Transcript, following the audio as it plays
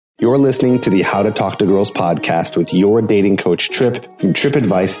You're listening to the How to Talk to Girls podcast with your dating coach, Trip, from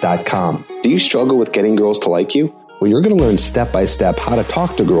tripadvice.com. Do you struggle with getting girls to like you? Well, you're going to learn step-by-step how to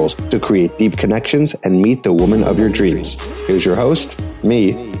talk to girls to create deep connections and meet the woman of your dreams. Here's your host,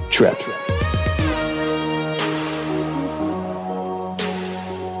 me, Trip.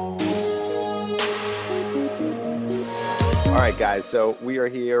 All right, guys, so we are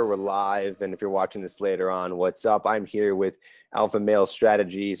here, we're live, and if you're watching this later on, what's up? I'm here with Alpha Male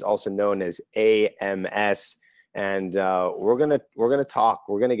Strategies, also known as AMS, and we're gonna talk.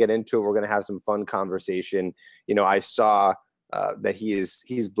 We're gonna get into it. We're gonna have some fun conversation. You know, I saw that he's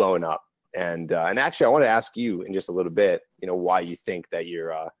blowing up, and actually, I want to ask you in just a little bit, you know, why you think that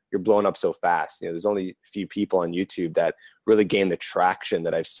you're blowing up so fast. You know, there's only a few people on YouTube that really gain the traction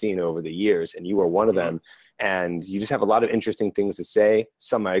that I've seen over the years, and you are one of them. And you just have a lot of interesting things to say.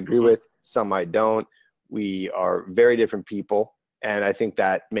 Some I agree with, some I don't. We are very different people. And I think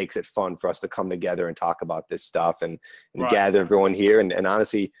that makes it fun for us to come together and talk about this stuff and gather everyone here. And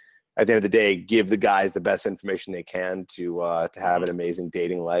honestly, at the end of the day, give the guys the best information they can to have an amazing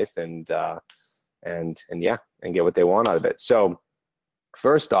dating life and get what they want out of it. So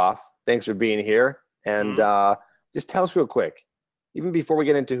first off, thanks for being here. And just tell us real quick, even before we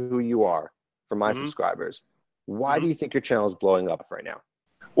get into who you are, for my subscribers, why do you think your channel is blowing up right now?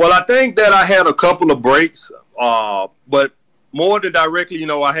 Well, I think that I had a couple of breaks, but more than directly, you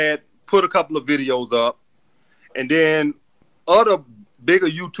know, I had put a couple of videos up, and then other bigger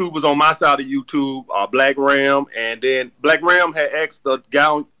YouTubers on my side of YouTube, Black Ram, and then Black Ram had asked the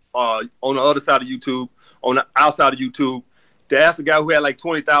guy on the other side of YouTube, on the outside of YouTube, to ask a guy who had like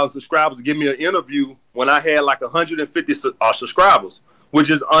 20,000 subscribers to give me an interview when I had like 150 subscribers, which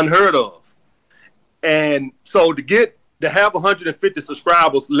is unheard of. And so to have 150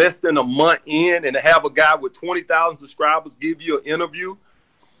 subscribers less than a month in and to have a guy with 20,000 subscribers give you an interview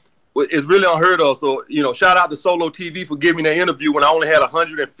is really unheard of. So, you know, shout out to Solo TV for giving me that interview when I only had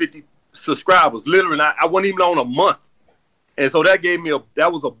 150 subscribers. Literally, I wasn't even on a month. And so that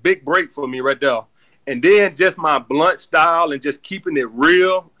was a big break for me right there. And then just my blunt style and just keeping it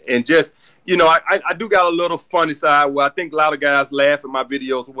real and just, you know, I do got a little funny side where I think a lot of guys laugh at my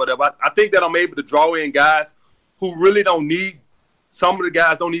videos or whatever. I think that I'm able to draw in guys who really don't need, some of the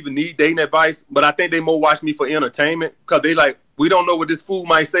guys don't even need dating advice, but I think they more watch me for entertainment because they like, we don't know what this fool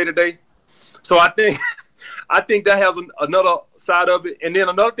might say today. So I think that has another side of it. And then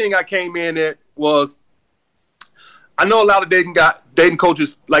another thing I came in at was, I know a lot of dating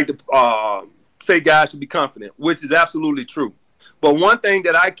coaches like to say guys should be confident, which is absolutely true. But one thing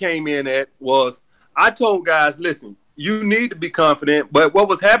that I came in at was I told guys, listen, you need to be confident. But what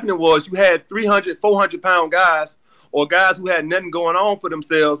was happening was you had 300, 400-pound guys or guys who had nothing going on for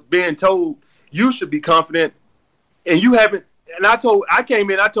themselves being told you should be confident. And you haven't. And I told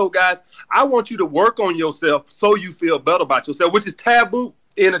guys, I want you to work on yourself so you feel better about yourself, which is taboo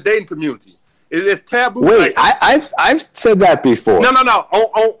in a dating community. It's taboo. Wait, I've said that before. No.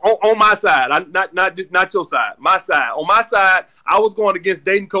 On my side, not your side. My side. On my side, I was going against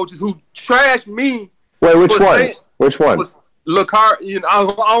dating coaches who trashed me. Wait, which ones? Which ones? Look hard. You know, I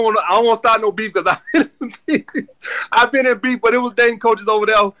don't want to start no beef because I've been in beef, but it was dating coaches over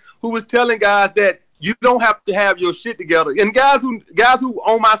there who was telling guys that you don't have to have your shit together. And guys who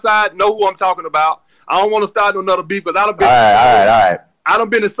on my side know who I'm talking about. I don't want to start another beef because I've been. All right. I done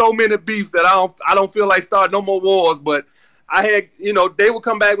been in so many beefs that I don't feel like starting no more wars. But I had, you know, they would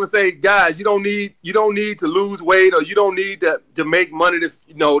come back and say, guys, you don't need to lose weight or you don't need to make money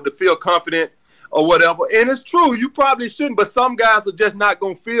to feel confident or whatever. And it's true, you probably shouldn't. But some guys are just not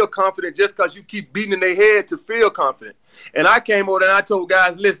gonna feel confident just because you keep beating in their head to feel confident. And I came over and I told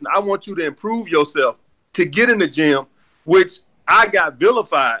guys, listen, I want you to improve yourself to get in the gym, which I got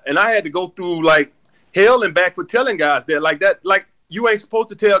vilified, and I had to go through like hell and back for telling guys that. You ain't supposed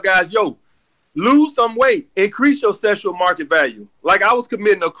to tell guys, yo, lose some weight, increase your sexual market value. Like I was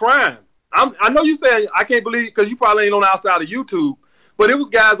committing a crime. I know you saying I can't believe because you probably ain't on the outside of YouTube, but it was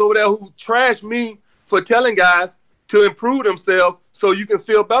guys over there who trashed me for telling guys to improve themselves so you can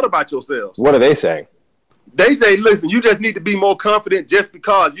feel better about yourselves. What are they saying? They say, listen, you just need to be more confident just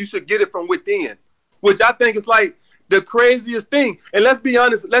because you should get it from within, which I think is like the craziest thing. And let's be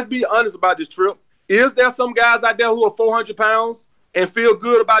honest about this, Trip. Is there some guys out there who are 400 pounds and feel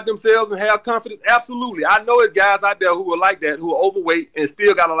good about themselves and have confidence? Absolutely. I know it's guys out there who are like that, who are overweight and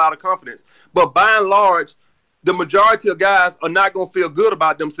still got a lot of confidence. But by and large, the majority of guys are not going to feel good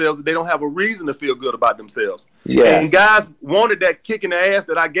about themselves if they don't have a reason to feel good about themselves. Yeah. And guys wanted that kick in the ass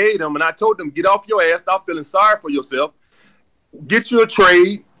that I gave them, and I told them, get off your ass, stop feeling sorry for yourself, get you a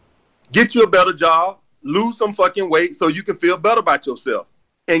trade, get you a better job, lose some fucking weight so you can feel better about yourself.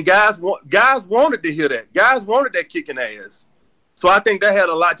 And guys wanted to hear that. Guys wanted that kicking ass. So I think that had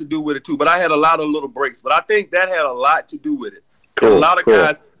a lot to do with it too. But I had a lot of little breaks. But I think that had a lot to do with it. Cool, a lot of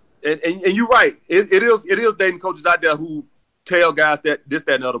guys, and you're right. It is dating coaches out there who tell guys that this,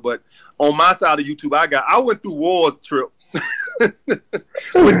 that, and other. But on my side of YouTube, I went through wars, Trip.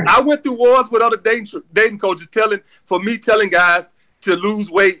 I went through wars with other dating coaches telling guys to lose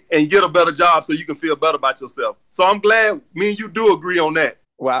weight and get a better job so you can feel better about yourself. So I'm glad me and you do agree on that.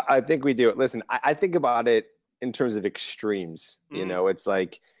 Well, I think we do. Listen, I think about it in terms of extremes. You know, it's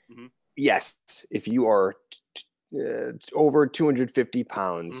like, yes, if you are over 250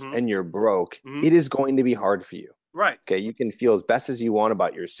 pounds and you're broke, it is going to be hard for you. Right. Okay. You can feel as best as you want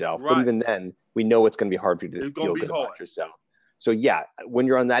about yourself, but even then, we know it's going to be hard for you to feel good about yourself. So yeah, when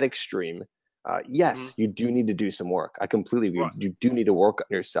you're on that extreme, yes, you do need to do some work. I completely agree. Right. You do need to work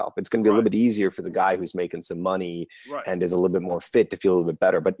on yourself. It's going to be a little bit easier for the guy who's making some money and is a little bit more fit to feel a little bit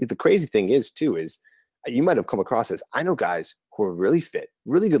better. But the crazy thing is you might have come across this. I know guys who are really fit,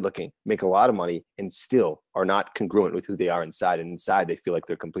 really good looking, make a lot of money, and still are not congruent with who they are inside. And inside, they feel like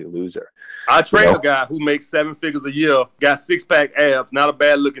they're a complete loser. I train a guy who makes 7 figures a year, got 6-pack abs, not a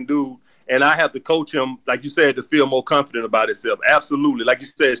bad looking dude. And I have to coach him, like you said, to feel more confident about himself. Absolutely. Like you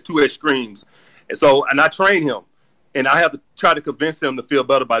said, it's 2 extremes. And I train him. And I have to try to convince him to feel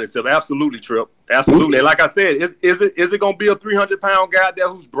better about himself. Absolutely, Trip. Absolutely. And like I said, is it going to be a 300-pound guy there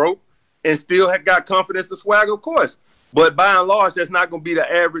who's broke and still got confidence and swagger? Of course. But by and large, that's not going to be the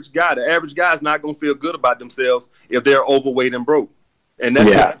average guy. The average guy is not going to feel good about themselves if they're overweight and broke. And that's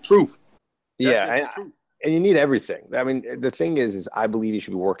just the truth. And you need everything. I mean, the thing is I believe you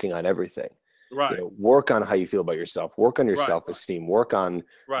should be working on everything. Right. You know, work on how you feel about yourself. Work on your self-esteem. Work on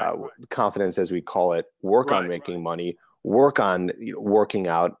confidence, as we call it. Work on making money. Work on working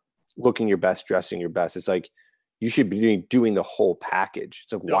out, looking your best, dressing your best. It's like you should be doing the whole package.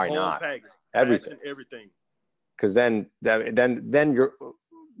 It's like, why not? Everything. Because then your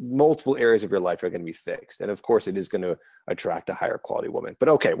multiple areas of your life are going to be fixed. And of course, it is going to attract a higher quality woman. But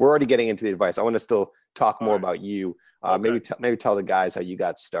okay, we're already getting into the advice. I want to still talk more about you. Maybe tell the guys how you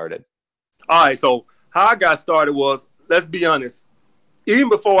got started. All right. So how I got started was, let's be honest, even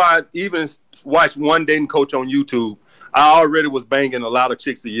before I even watched one dating coach on YouTube, I already was banging a lot of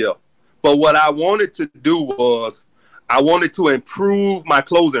chicks a year. But what I wanted to do was I wanted to improve my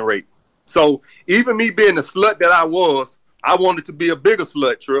closing rate. So even me being the slut that I wanted to be a bigger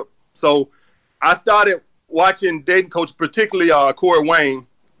slut, Trip. So I started watching dating coaches, particularly Corey Wayne,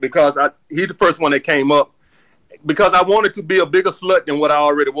 because he's the first one that came up, because I wanted to be a bigger slut than what I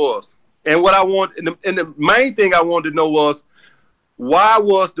already was. And what I want, and the main thing I wanted to know was, why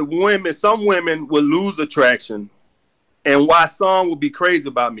was some women would lose attraction, and why some would be crazy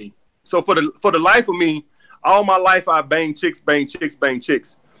about me. So for the life of me, all my life I banged chicks.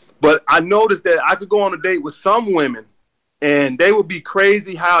 But I noticed that I could go on a date with some women, and they would be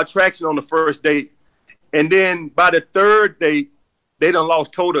crazy high attraction on the first date. And then by the third date, they done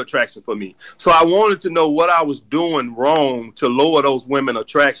lost total attraction for me. So I wanted to know what I was doing wrong to lower those women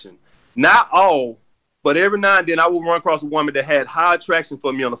attraction. Not all, but every now and then I would run across a woman that had high attraction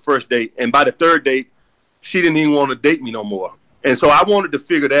for me on the first date. And by the third date, she didn't even want to date me no more. And so I wanted to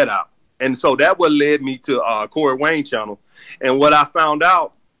figure that out. And so that what led me to Corey Wayne channel. And what I found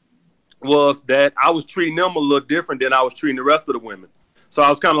out was that I was treating them a little different than I was treating the rest of the women. So I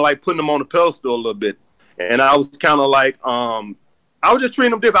was kind of like putting them on the pedestal a little bit. And I was kind of like, I was just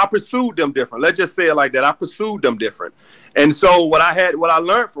treating them different. I pursued them different. Let's just say it like that. I pursued them different. And so what I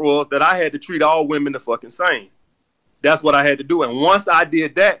learned was that I had to treat all women the fucking same. That's what I had to do. And once I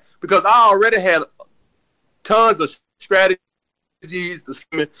did that, because I already had tons of strategies,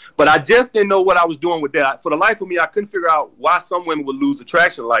 but I just didn't know what I was doing with that. For the life of me, I couldn't figure out why some women would lose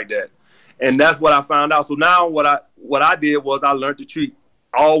attraction like that. And that's what I found out. So now what I did was I learned to treat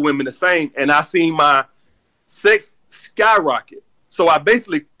all women the same, and I seen my sex skyrocket. So I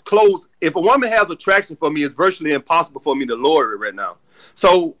basically closed. If a woman has attraction for me, it's virtually impossible for me to lower it right now.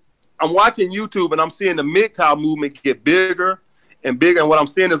 So I'm watching YouTube, and I'm seeing the MGTOW movement get bigger and bigger. And what I'm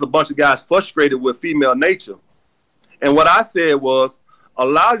seeing is a bunch of guys frustrated with female nature. And what I said was, a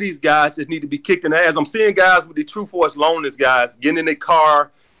lot of these guys just need to be kicked in the ass. I'm seeing guys with the True Force Loneliness guys getting in their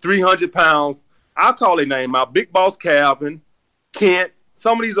car, 300 pounds. I'll call their name out. Big Boss Calvin, Kent,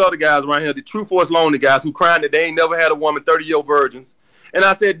 some of these other guys around here, the True Force Lonely guys who crying that they ain't never had a woman, 30-year virgins. And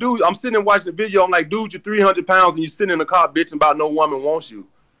I said, dude, I'm sitting and watching the video. I'm like, dude, you're 300 pounds and you're sitting in the car bitching about no woman wants you.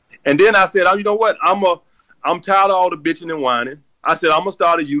 And then I said, oh, you know what? I'm tired of all the bitching and whining. I said, I'm going to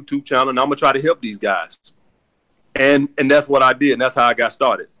start a YouTube channel and I'm going to try to help these guys. And that's what I did. And that's how I got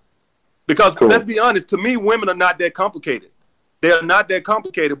started. Because let's be honest, to me, women are not that complicated. They're not that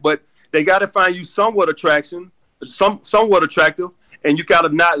complicated, but they got to find you somewhat attractive, and you got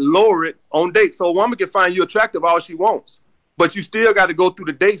to not lower it on dates. So a woman can find you attractive all she wants, but you still got to go through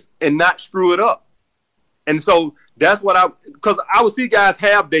the dates and not screw it up. And so that's what because I would see guys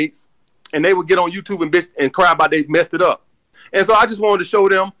have dates, and they would get on YouTube and cry about they messed it up. And so I just wanted to show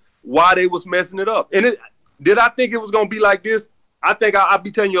them why they was messing it up. And did I think it was going to be like this? I think I'd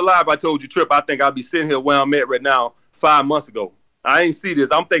be telling you a lie if I told you, Trip. I think I'd be sitting here where I'm at right now 5 months ago. I ain't see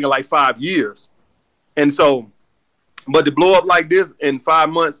this. I'm thinking like 5 years. And so, but to blow up like this in 5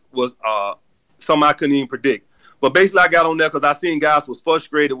 months was something I couldn't even predict. But basically I got on there because I seen guys was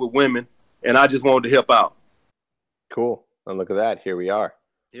frustrated with women, and I just wanted to help out. Cool. And look at that. Here we are.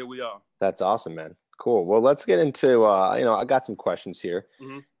 Here we are. That's awesome, man. Cool. Well, let's get into, I got some questions here,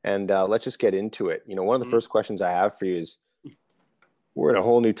 and let's just get into it. One of the first questions I have for you is, we're in a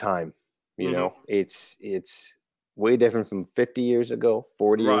whole new time. You know, it's way different from 50 years ago,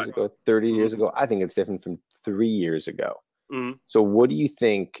 40 years ago, 30 years ago. I think it's different from 3 years ago. So what do you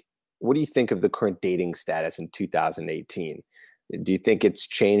think of the current dating status in 2018? Do you think it's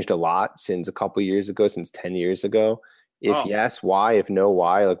changed a lot since a couple of years ago, since 10 years ago? If yes, why? If no,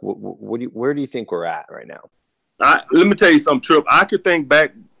 why? Like, where do you think we're at right now? Let me tell you something, Trip. I could think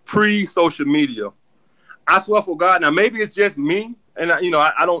back pre-social media. I swear for God. Now, maybe it's just me, and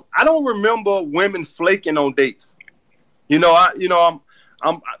I don't remember women flaking on dates. I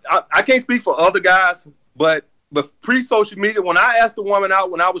can't speak for other guys, but pre-social media, when I asked a woman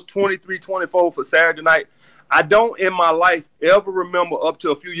out when I was 23, 24 for Saturday night, I don't in my life ever remember up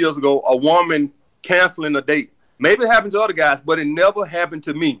to a few years ago a woman canceling a date. Maybe it happened to other guys, but it never happened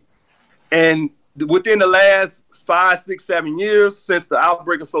to me. And within the last 5, 6, 7 years since the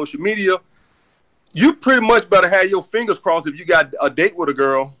outbreak of social media, you pretty much better have your fingers crossed if you got a date with a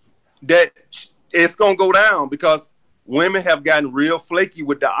girl that it's going to go down, because women have gotten real flaky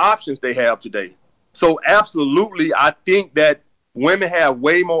with the options they have today. So absolutely, I think that women have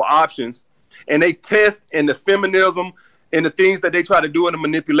way more options, and they test, and the feminism and the things that they try to do in the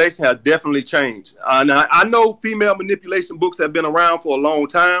manipulation has definitely changed. Now, I know female manipulation books have been around for a long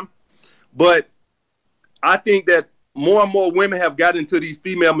time, but I think that more and more women have gotten into these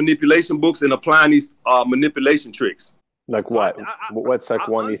female manipulation books and applying these manipulation tricks. Like what? What's like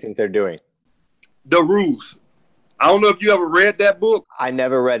one you think they're doing? The Ruse. I don't know if you ever read that book. I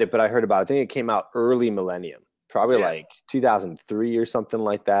never read it, but I heard about it. I think it came out early millennium, probably like 2003 or something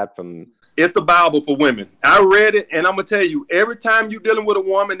like that. It's the Bible for women. I read it, and I'm going to tell you, every time you're dealing with a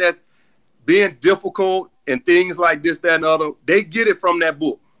woman that's being difficult and things like this, that, and other, they get it from that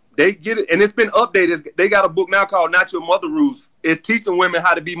book. They get it, and it's been updated. They got a book now called Not Your Mother Ruse. It's teaching women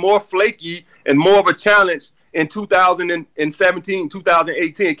how to be more flaky and more of a challenge in 2017,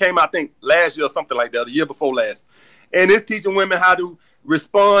 2018. It came out, I think, last year or something like that, the year before last. And it's teaching women how to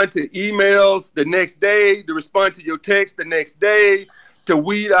respond to emails the next day, to respond to your text the next day, to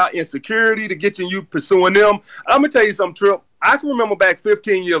weed out insecurity, to get you pursuing them. I'm going to tell you something, Trip. I can remember back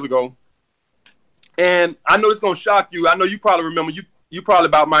 15 years ago, and I know it's going to shock you. I know you probably remember. You probably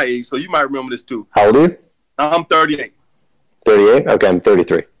about my age, so you might remember this too. How old are you? I'm 38. 38? Okay, I'm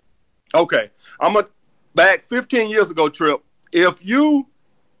 33. Okay. Back 15 years ago, Trip, if you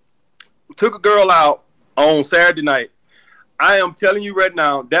took a girl out on Saturday night, I am telling you right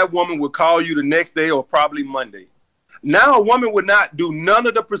now, that woman would call you the next day or probably Monday. Now a woman would not do none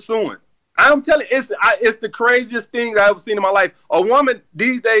of the pursuing. I'm telling you, it's the craziest thing I've ever seen in my life. A woman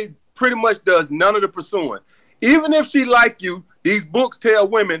these days pretty much does none of the pursuing. Even if she like you, these books tell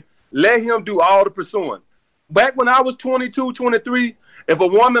women, let him do all the pursuing. Back when I was 22, 23, if a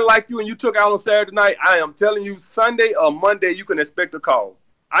woman like you and you took out on Saturday night, I am telling you, Sunday or Monday, you can expect a call.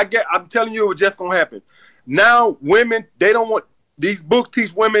 I'm telling you, it was just going to happen. Now, women, they don't want, these books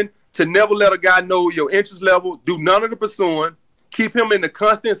teach women to never let a guy know your interest level, do none of the pursuing, keep him in the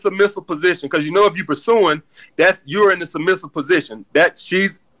constant submissive position. Because if you're pursuing, you're in the submissive position. That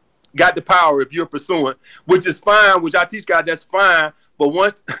she's got the power if you're pursuing, which is fine, which I teach guys, that's fine. But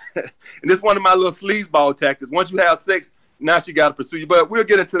once, and this is one of my little sleazeball tactics, once you have sex, now she got to pursue you. But we'll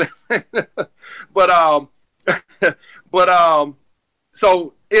get into that.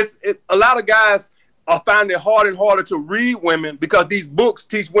 So a lot of guys are finding it harder and harder to read women because these books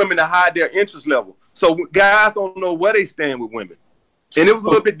teach women to hide their interest level. So guys don't know where they stand with women. And it was a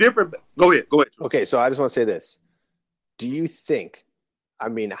little bit different. Go ahead. Okay, so I just want to say this. Do you think,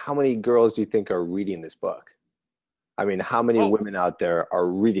 how many girls do you think are reading this book? How many women out there are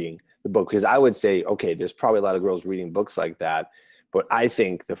reading the book? Because I would say, okay, there's probably a lot of girls reading books like that, but I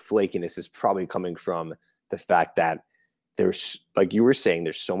think the flakiness is probably coming from the fact that there's, like you were saying,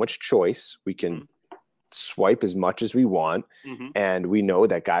 there's so much choice. We can swipe as much as we want. And we know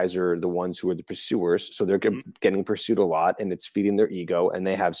that guys are the ones who are the pursuers. So they're getting pursued a lot, and it's feeding their ego, and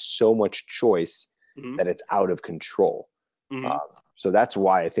they have so much choice that it's out of control. So that's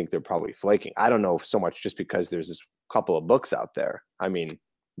why I think they're probably flaking. I don't know so much just because there's this couple of books out there. I mean,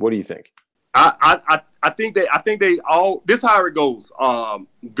 what do you think? I think they all, this is how it goes.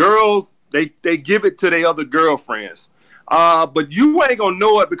 Girls, they give it to their other girlfriends. But you ain't gonna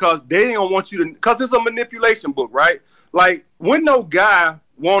know it because they ain't gonna want you to, because it's a manipulation book, right? Like, when no guy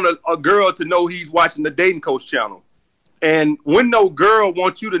want a girl to know he's watching the Dating Coach channel, and when no girl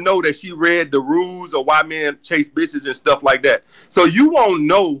wants you to know that she read the rules or why men chase bitches and stuff like that. So you won't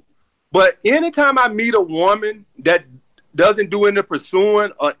know. But anytime I meet a woman that doesn't do any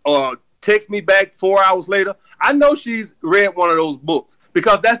pursuing or text me back 4 hours later, I know she's read one of those books,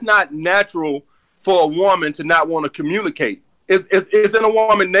 because that's not natural for a woman to not want to communicate. It's in a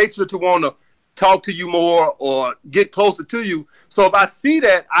woman's nature to want to talk to you more or get closer to you. So if I see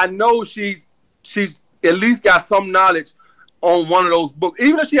that, I know she's at least got some knowledge on one of those books.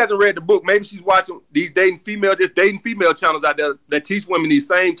 Even if she hasn't read the book, maybe she's watching these dating female channels out there that teach women these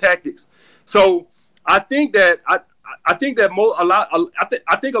same tactics. So I think that I think a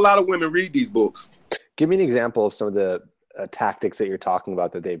lot of women read these books. Give me an example of some of the tactics that you're talking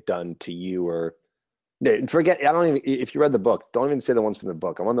about that they've done to you, or forget. I don't even, if you read the book, don't even say the ones from the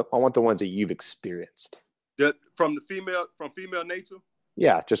book. I want the ones that you've experienced. From female nature.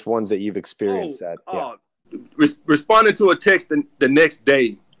 Yeah, just ones that you've experienced. Responding to a text the next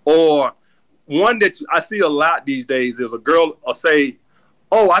day, or one that I see a lot these days is a girl will say,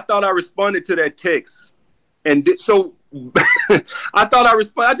 "Oh, I thought I responded to that text," and so I thought I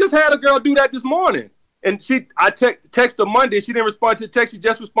responded. I just had a girl do that this morning, and I text her Monday. She didn't respond to the text. She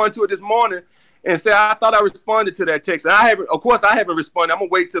just responded to it this morning and said, "I thought I responded to that text." And I haven't responded. I'm gonna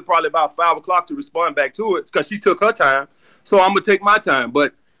wait till probably about 5 o'clock to respond back to it because she took her time. So I'm gonna take my time.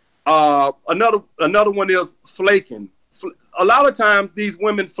 But another one is flaking. A lot of times these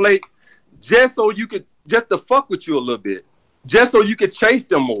women flake just to fuck with you a little bit, just so you could chase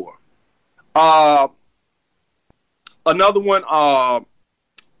them more. Another one, right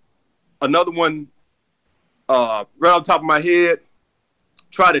on top of my head,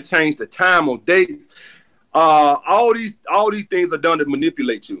 try to change the time on dates. All these things are done to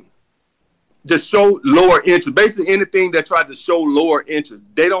manipulate you, to show lower interest. Basically, anything that tries to show lower interest,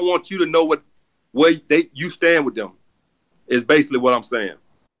 they don't want you to know where you stand with them. Is basically what I'm saying.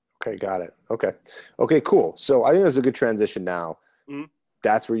 Okay, got it. Okay, cool. So I think that's a good transition now.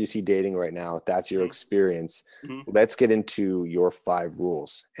 That's where you see dating right now. That's your experience. Let's get into your 5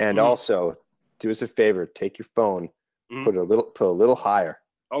 rules. And also, do us a favor, take your phone, put a little higher.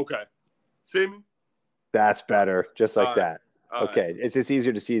 Okay. See me? That's better. Just like that. Okay. It's just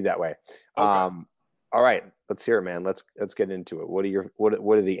easier to see that way. Okay. All right. Let's hear it, man. Let's get into it.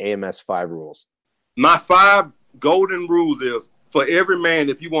 What are the AMS 5 rules? My 5 golden rules is, for every man,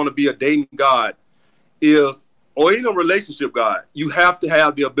 if you want to be a dating god, or even a relationship god, you have to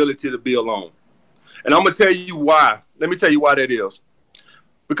have the ability to be alone. And I'm gonna tell you why. Let me tell you why that is.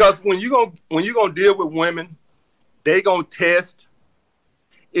 Because when you're gonna deal with women, they gonna test.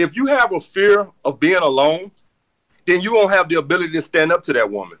 If you have a fear of being alone, then you won't have the ability to stand up to that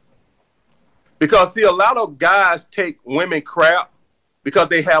woman. Because see, a lot of guys take women crap because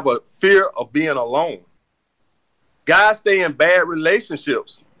they have a fear of being alone. Guys stay in bad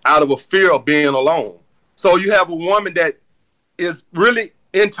relationships out of a fear of being alone. So you have a woman that is really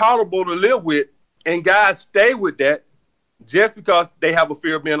intolerable to live with, and guys stay with that just because they have a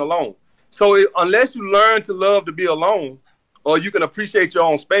fear of being alone. So unless you learn to love to be alone, or you can appreciate your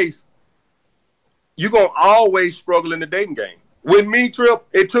own space, you're going to always struggle in the dating game. With me, Trip,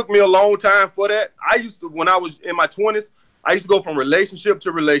 it took me a long time for that. When I was in my 20s, I used to go from relationship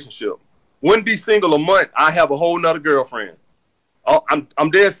to relationship. Wouldn't be single a month, I have a whole nother girlfriend.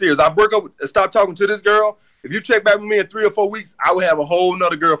 I'm dead serious. I broke up, stopped talking to this girl. If you check back with me in 3 or 4 weeks, I would have a whole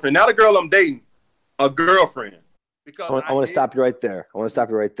nother girlfriend. Now the girl I'm dating, a girlfriend. Because I want to stop you right there.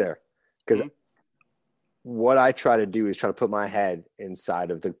 Because what I try to do is try to put my head inside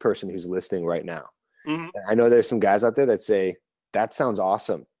of the person who's listening right now. And I know there's some guys out there that say, that sounds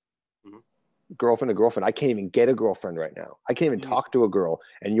awesome. Girlfriend to girlfriend. I can't even get a girlfriend right now. I can't even talk to a girl.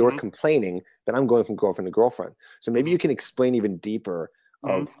 And you're complaining that I'm going from girlfriend to girlfriend. So maybe you can explain even deeper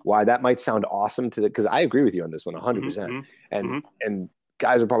of why that might sound awesome to because I agree with you on this one 100%. And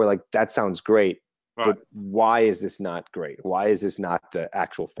guys are probably like, that sounds great. Right. But why is this not great? Why is this not the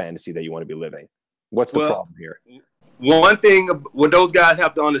actual fantasy that you want to be living? What's the problem here? One thing what those guys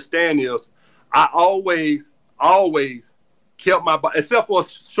have to understand is I always kept my body, except for a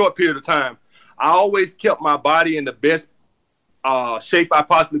short period of time, I always kept my body in the best shape I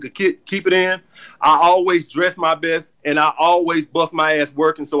possibly could keep it in. I always dressed my best, and I always bust my ass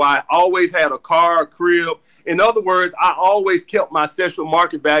working. So I always had a car, a crib. In other words, I always kept my sexual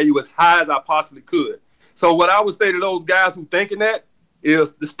market value as high as I possibly could. So what I would say to those guys who thinking that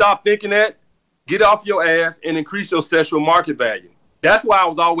is to stop thinking that, get off your ass, and increase your sexual market value. That's why I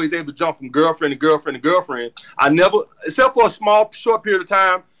was always able to jump from girlfriend to girlfriend to girlfriend. I never, except for a short period of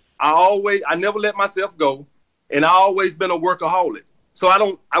time, I never let myself go. And I always been a workaholic. So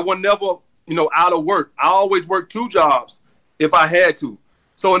I was never, out of work. I always worked 2 jobs if I had to.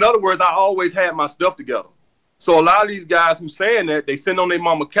 So in other words, I always had my stuff together. So a lot of these guys who saying that, they sitting on their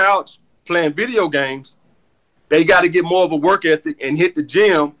mama couch playing video games, they got to get more of a work ethic and hit the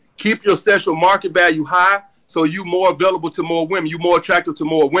gym, keep your sexual market value high so you more available to more women, you more attractive to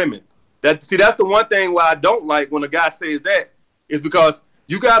more women. That's the one thing why I don't like when a guy says that is because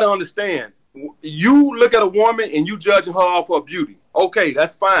you got to understand, you look at a woman and you judging her off her beauty. Okay,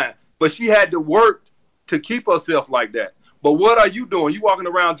 that's fine. But she had to work to keep herself like that. But what are you doing? You walking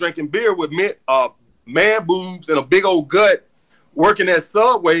around drinking beer with man boobs and a big old gut, working at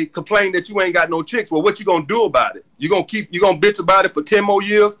Subway, complaining that you ain't got no chicks. Well, what you gonna do about it? You gonna bitch about it for 10 more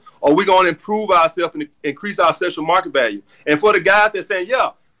years, or we gonna improve ourselves and increase our sexual market value? And for the guys that saying,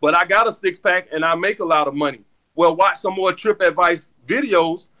 yeah, but I got a 6-pack and I make a lot of money. Well, watch some more Trip Advice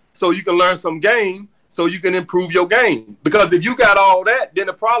videos so you can learn some game, so you can improve your game. Because if you got all that, then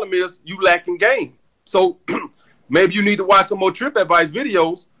the problem is you lacking game. So maybe you need to watch some more Trip Advice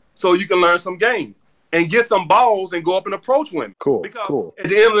videos so you can learn some game and get some balls and go up and approach women. Cool. Because at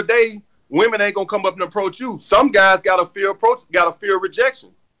the end of the day, women ain't gonna come up and approach you. Some guys got a fear of rejection.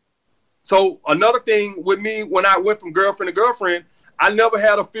 So another thing with me, when I went from girlfriend to girlfriend, I never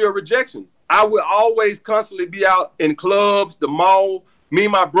had a fear of rejection. I would always constantly be out in clubs, the mall. Me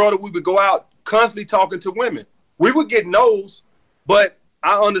and my brother, we would go out constantly talking to women. We would get no's, but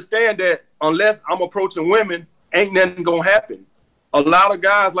I understand that unless I'm approaching women, ain't nothing gonna happen. A lot of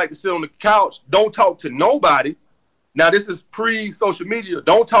guys like to sit on the couch, don't talk to nobody. Now, this is pre-social media.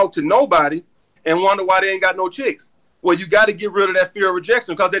 Don't talk to nobody and wonder why they ain't got no chicks. Well, you got to get rid of that fear of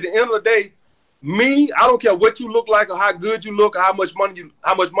rejection, because at the end of the day, I don't care what you look like or how good you look or how much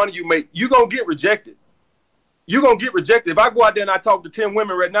money you make, you're going to get rejected. You're going to get rejected. If I go out there and I talk to 10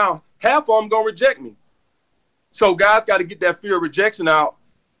 women right now, half of them going to reject me. So guys got to get that fear of rejection out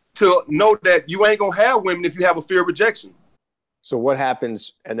to know that you ain't going to have women if you have a fear of rejection. So what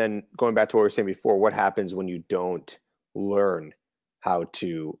happens, and then going back to what we were saying before, what happens when you don't learn how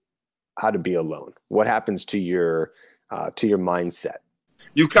to be alone? What happens to your mindset?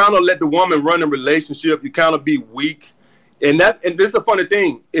 You kind of let the woman run the relationship. You kind of be weak. And this is a funny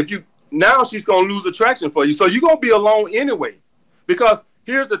thing. Now she's going to lose attraction for you. So you're going to be alone anyway. Because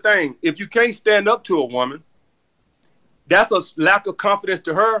here's the thing. If you can't stand up to a woman, that's a lack of confidence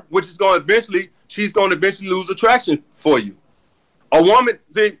to her, which is she's going to eventually lose attraction for you. A woman,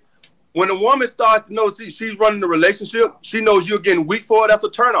 when a woman starts to know, she's running the relationship, she knows you're getting weak for her, that's a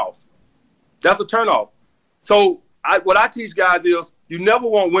turnoff. That's a turnoff. So what I teach guys is you never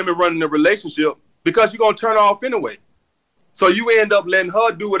want women running the relationship because you're going to turn her off anyway. So you end up letting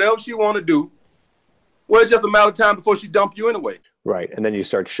her do whatever she want to do. Well, it's just a matter of time before she dump you anyway. Right. And then you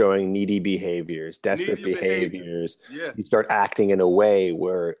start showing needy behaviors, desperate behaviors. Yes. You start acting in a way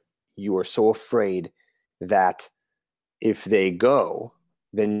where you are so afraid that if they go,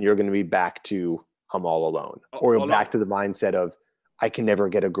 then you're going to be back to I'm all alone. Or you're back to the mindset of I can never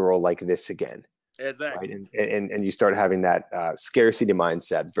get a girl like this again. Exactly. Right? And you start having that scarcity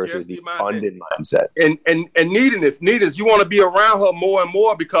mindset versus the abundant mindset. And neediness. You want to be around her more and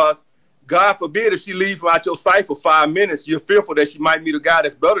more because God forbid if she leaves out your sight for 5 minutes, you're fearful that she might meet a guy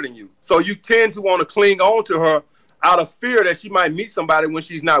that's better than you. So you tend to want to cling on to her out of fear that she might meet somebody when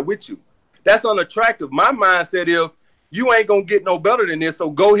she's not with you. That's unattractive. My mindset is, you ain't going to get no better than this, so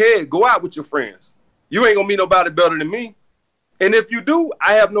go ahead. Go out with your friends. You ain't going to meet nobody better than me. And if you do,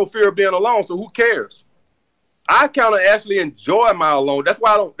 I have no fear of being alone, so who cares? I kind of actually enjoy my alone. That's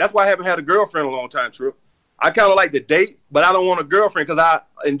why I haven't had a girlfriend in a long time, Trip. I kind of like to date, but I don't want a girlfriend because I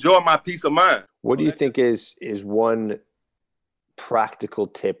enjoy my peace of mind. What do you think is one practical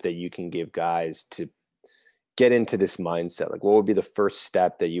tip that you can give guys to get into this mindset? Like, what would be the first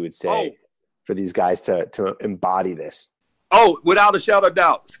step that you would say for these guys to embody this? Oh, without a shadow of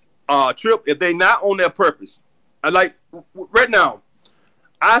doubt, Trip, if they not on their purpose. Right now,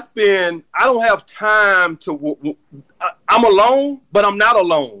 I don't have time I'm alone, but I'm not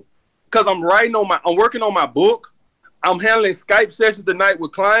alone because I'm working on my book. I'm handling Skype sessions tonight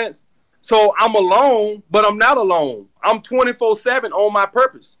with clients. So I'm alone, but I'm not alone. I'm 24/7 on my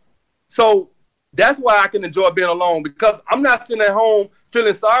purpose. So That's why I can enjoy being alone, because I'm not sitting at home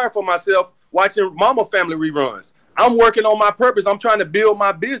feeling sorry for myself watching Mama Family reruns. I'm working on my purpose. I'm trying to build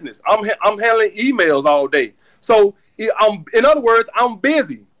my business. I'm handling emails all day. So in other words, I'm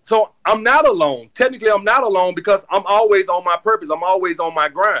busy. So I'm not alone. Technically, I'm not alone because I'm always on my purpose. I'm always on my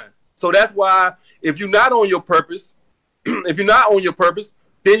grind. So that's why if you're not on your purpose, then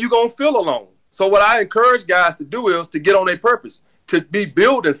you're going to feel alone. So what I encourage guys to do is to get on their purpose, to be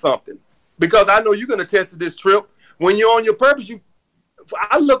building something. Because I know you're going to test this, Trip. When you're on your purpose,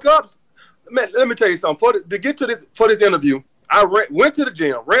 I look up. Man, let me tell you something. To get to this interview, I went to the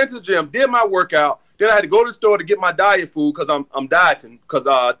gym, ran to the gym, did my workout. Then I had to go to the store to get my diet food because I'm dieting. Because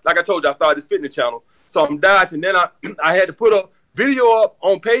like I told you, I started this fitness channel, so I'm dieting. Then I had to put a video up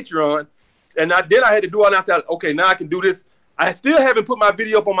on Patreon, and then I had to do it. And I said, okay, now I can do this. I still haven't put my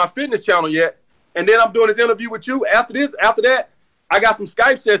video up on my fitness channel yet. And then I'm doing this interview with you. After that, I got some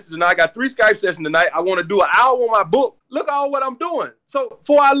Skype sessions tonight. I got 3 Skype sessions tonight. I want to do an hour on my book. Look at all what I'm doing. So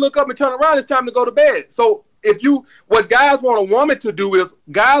before I look up and turn around, it's time to go to bed. So what guys want a woman to do is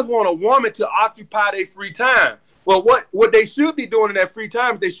guys want a woman to occupy their free time. Well, what they should be doing in that free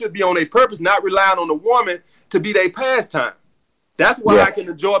time is they should be on their purpose, not relying on the woman to be their pastime. That's why I can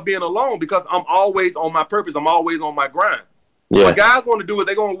enjoy being alone, because I'm always on my purpose. I'm always on my grind. Yeah. What guys want to do is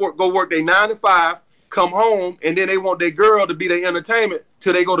they're going to go work their 9 to 5, come home, and then they want their girl to be their entertainment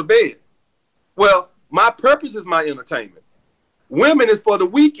till they go to bed. Well, my purpose is my entertainment. Women is for the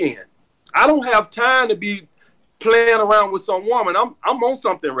weekend. I don't have time to be playing around with some woman. I'm on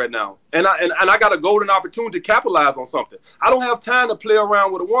something right now, and I got a golden opportunity to capitalize on something. I don't have time to play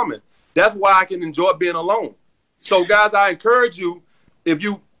around with a woman. That's why I can enjoy being alone. So, guys, I encourage you,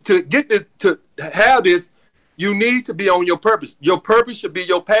 to get this, to have this, you need to be on your purpose. Your purpose should be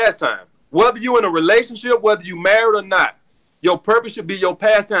your pastime. Whether you're in a relationship, whether you're married or not, your purpose should be your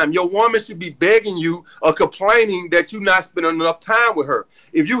pastime. Your woman should be begging you or complaining that you're not spending enough time with her.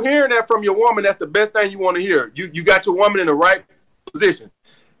 If you're hearing that from your woman, that's the best thing you want to hear. You got your woman in the right position.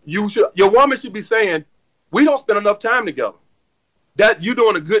 Your woman should be saying, we don't spend enough time together. That you're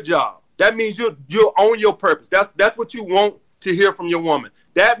doing a good job. That means you're on your purpose. That's what you want to hear from your woman.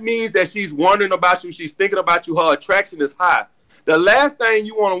 That means that she's wondering about you. She's thinking about you. Her attraction is high. The last thing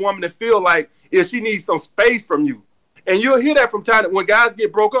you want a woman to feel like is she needs some space from you. And you'll hear that from time when guys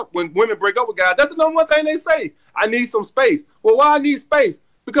get broke up, when women break up with guys. That's the number one thing they say. I need some space. Well, why I need space?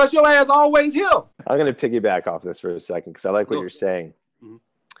 Because your ass always here. I'm going to piggyback off this for a second because I like what you're saying. Mm-hmm.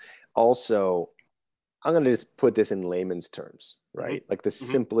 Also, I'm going to just put this in layman's terms, right? Mm-hmm. Like the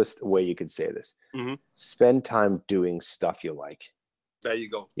simplest way you could say this. Mm-hmm. Spend time doing stuff you like. There you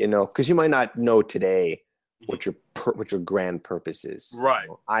go. You know, because you might not know today what your grand purpose is. Right.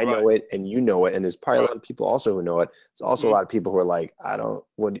 I know it and you know it. And there's probably a lot of people also who know it. There's also a lot of people who are like,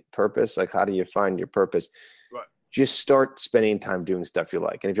 what purpose? Like, how do you find your purpose? Right. Just start spending time doing stuff you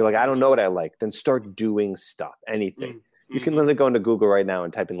like. And if you're like, I don't know what I like, then start doing stuff, anything. You can literally go into Google right now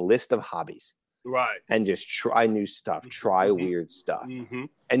and type in list of hobbies. Right. And just try new stuff, try weird stuff.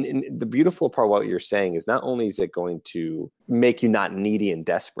 And the beautiful part of what you're saying is not only is it going to make you not needy and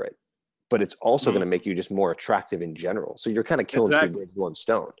desperate, but it's also going to make you just more attractive in general. So you're kind of killing 2 birds with 1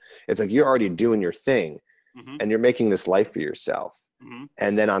 stone. It's like you're already doing your thing and you're making this life for yourself.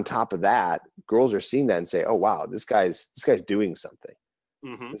 And then on top of that, girls are seeing that and say, oh, wow, this guy's doing something.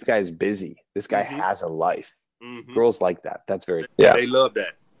 This guy's busy. This guy has a life. Girls like that. That's very, They love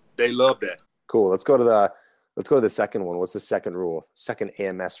that. They love that. Cool. Let's go to the second one. What's the second rule? Second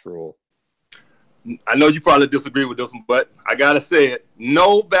AMS rule. I know you probably disagree with this one, but I got to say it.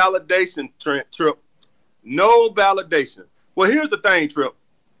 No validation, Trip. No validation. Well, here's the thing, Trip.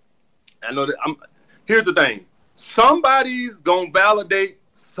 Here's the thing. Somebody's going to validate.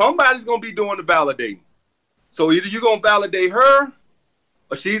 Somebody's going to be doing the validating. So either you're going to validate her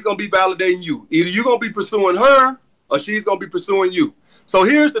or she's going to be validating you. Either you're going to be pursuing her or she's going to be pursuing you. So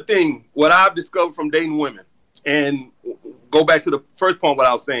here's the thing, what I've discovered from dating women, and go back to the first point what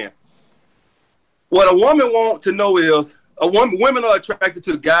I was saying. What a woman wants to know is, women are attracted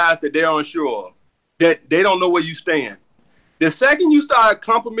to guys that they're unsure of, that they don't know where you stand. The second you start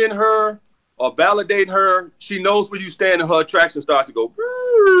complimenting her or validating her, she knows where you stand and her attraction starts to go.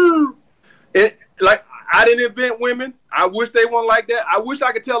 Like, I didn't invent women. I wish they weren't like that. I wish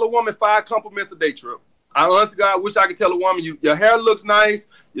I could tell a woman 5 compliments a day, Trip. I honestly, God, wish I could tell a woman, your hair looks nice,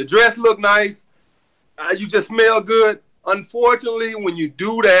 your dress look nice, you just smell good. Unfortunately, when you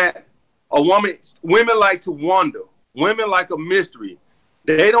do that, women like to wonder. Women like a mystery.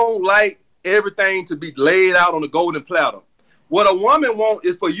 They don't like everything to be laid out on a golden platter. What a woman wants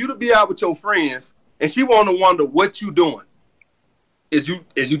is for you to be out with your friends, and she want to wonder what you doing. Is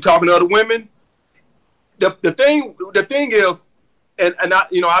you talking to other women? the thing is, and I,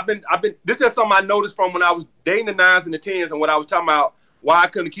 I've been this is something I noticed from when I was dating the 9s and the 10s, and what I was talking about why I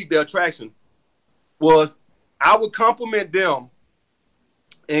couldn't keep their attraction was I would compliment them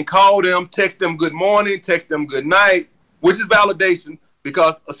and call them, text them good morning, text them good night, which is validation,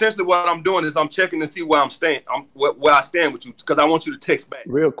 because essentially what I'm doing is I'm checking to see where I'm staying, where I stand with you, because I want you to text back.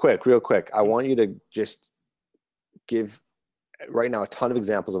 Real quick. I want you to just give right now a ton of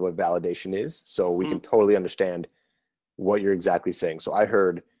examples of what validation is, so we can totally understand what you're exactly saying. So I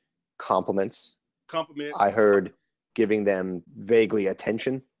heard compliments. I heard giving them vaguely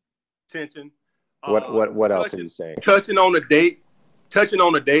attention. What else are you saying? Touching on a date.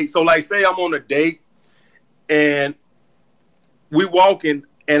 So like, say I'm on a date and we walking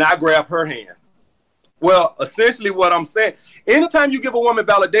and I grab her hand. Well, essentially what I'm saying, anytime you give a woman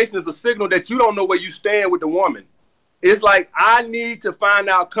validation is a signal that you don't know where you stand with the woman. It's like, I need to find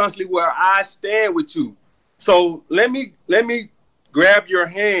out constantly where I stand with you. So let me grab your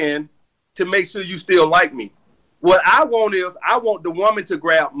hand to make sure you still like me. What I want is I want the woman to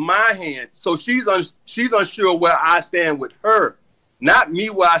grab my hand, so she's unsure where I stand with her, not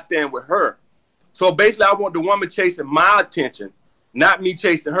me where I stand with her. So basically, I want the woman chasing my attention, not me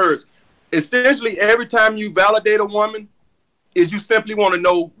chasing hers. Essentially, every time you validate a woman, is you simply want to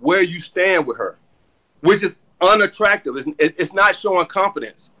know where you stand with her, which is unattractive. It's not showing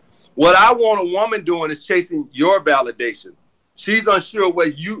confidence. What I want a woman doing is chasing your validation. She's unsure where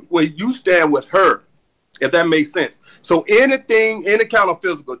you stand with her, if that makes sense. So anything, any kind of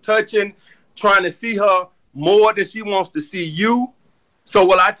physical touching, trying to see her more than she wants to see you. So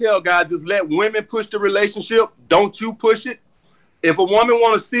what I tell guys is let women push the relationship. Don't you push it. If a woman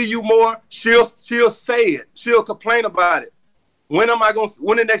want to see you more, she'll say it. She'll complain about it. When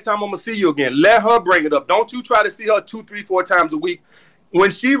the next time I'm going to see you again? Let her bring it up. Don't you try to see her 2, 3, 4 times a week. When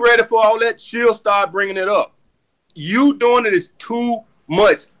she ready for all that, she'll start bringing it up. You doing it is too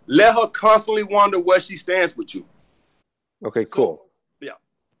much. Let her constantly wonder where she stands with you. Okay, cool. So,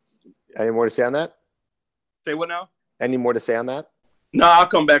 yeah. Any more to say on that? Say what now? Any more to say on that? No, I'll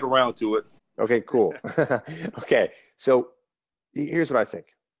come back around to it. Okay, cool. Okay, so here's what I think.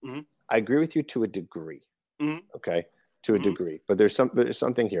 Mm-hmm. I agree with you to a degree. Mm-hmm. Okay, to a degree, but there's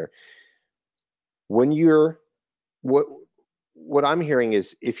something here. When you're what I'm hearing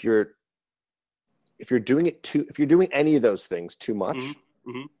is if you're doing any of those things too much,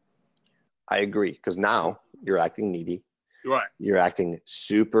 I agree, because now you're acting needy. Right. You're acting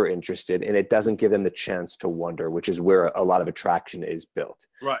super interested, and it doesn't give them the chance to wonder, which is where a lot of attraction is built.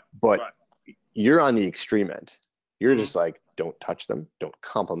 Right. But you're on the extreme end. You're just like, don't touch them, don't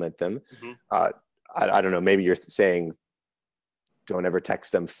compliment them. I don't know, maybe you're saying don't ever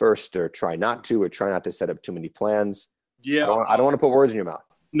text them first, or try not to set up too many plans. Yeah. I don't want to put words in your mouth.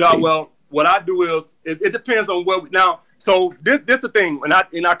 No, well, what I do is it depends on what now. So this the thing, and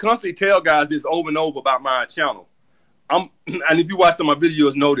I constantly tell guys this over and over about my channel. And if you watch some of my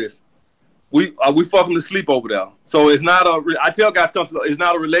videos, know this. We fuck them to sleep over there. So it's not I tell guys constantly, it's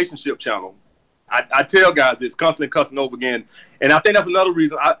not a relationship channel. I tell guys this constantly, cussing over again, and I think that's another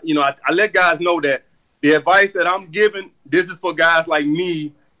reason. I let guys know that the advice that I'm giving, this is for guys like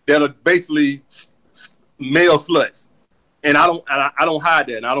me that are basically male sluts. And I don't hide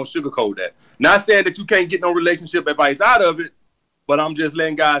that, and I don't sugarcoat that. Not saying that you can't get no relationship advice out of it, but I'm just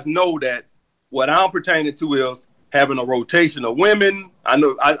letting guys know that what I'm pertaining to is having a rotation of women. I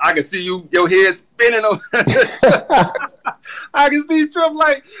know I can see your head spinning. I can see Trump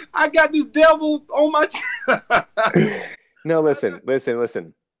like, I got this devil on my. No,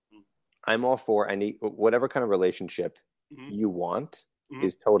 listen. I'm all for any whatever kind of relationship you want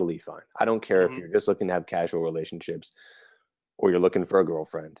is totally fine. I don't care if you're just looking to have casual relationships, or you're looking for a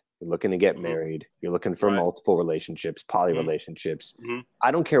girlfriend, you're looking to get married, you're looking for multiple relationships, poly relationships.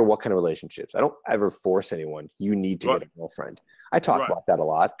 I don't care what kind of relationships. I don't ever force anyone. You need to get a girlfriend. I talk about that a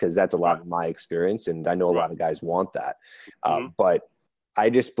lot because that's a lot of my experience, and I know a lot of guys want that. But I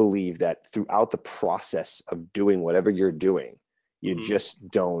just believe that throughout the process of doing whatever you're doing, you just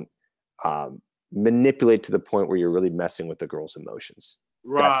don't manipulate to the point where you're really messing with the girl's emotions.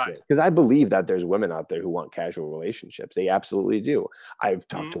 Right. Because I believe that there's women out there who want casual relationships. They absolutely do. I've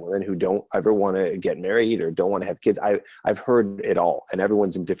talked to women who don't ever want to get married or don't want to have kids. I've heard it all, and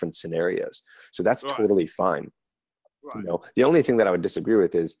everyone's in different scenarios. So that's totally fine. You know, the only thing that I would disagree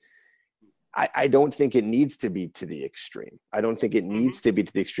with is I don't think it needs to be to the extreme. I don't think it needs to be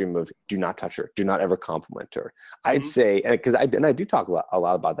to the extreme of do not touch her, do not ever compliment her. I'd say, because I do talk a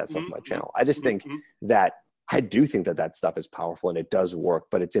lot about that stuff on my channel. I just think that I do think that stuff is powerful and it does work,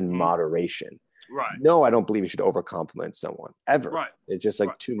 but it's in moderation. Right. No, I don't believe you should overcompliment someone ever. Right. It's just like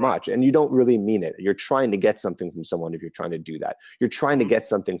Right. too much. And you don't really mean it. You're trying to get something from someone if you're trying to do that. You're trying to get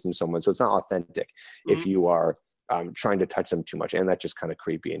something from someone. So it's not authentic if you are trying to touch them too much. And that's just kind of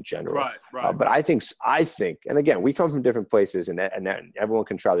creepy in general. Right. Right. But I think, and again, we come from different places and everyone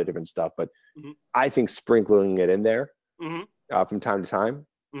can try their different stuff. But I think sprinkling it in there from time to time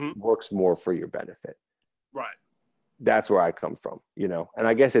works more for your benefit. Right. That's where I come from, you know, and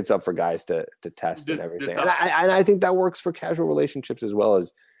I guess it's up for guys to test and everything. And I think that works for casual relationships as well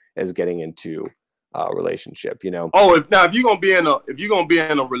as getting into a relationship, you know. Oh, if you're gonna be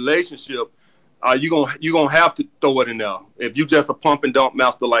in a relationship, you're gonna have to throw it in there. If you just a pump and dump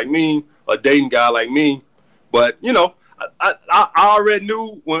master like me, a dating guy like me, but you know, I already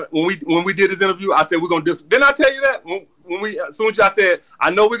knew when we did this interview. I said we're gonna disagree. Didn't I tell you that as soon as I said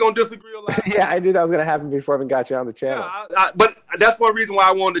I know we're gonna disagree a lot? Yeah, I knew that was gonna happen before I even got you on the channel. Yeah, but that's one reason why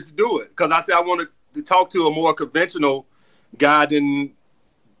I wanted to do it, because I said I wanted to talk to a more conventional guy than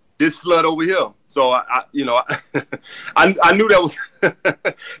this slut over here. So I knew that was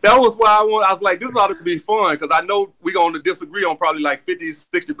that was why I was like, this ought to be fun, because I know we're going to disagree on probably like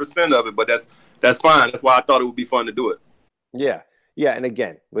 50-60% of it, but that's fine. That's why I thought it would be fun to do it. Yeah. And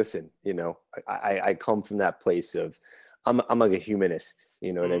again, listen, you know, I come from that place of I'm like a humanist.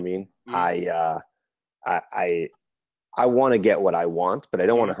 You know what I mean? I want to get what I want, but I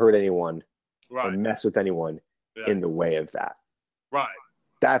don't want to hurt anyone or mess with anyone in the way of that. Right.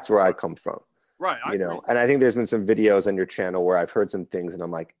 That's where I come from. Right. You know, and I think there's been some videos on your channel where I've heard some things and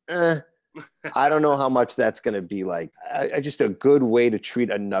I'm like, I don't know how much that's going to be like just a good way to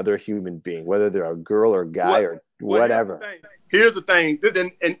treat another human being, whether they're a girl or a guy or whatever. Here's the thing.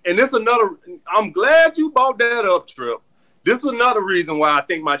 And this another, I'm glad you brought that up, Trip. This is another reason why I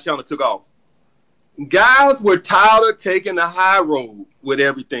think my channel took off. Guys were tired of taking the high road with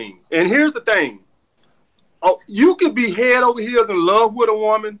everything. And here's the thing. Oh, you could be head over heels in love with a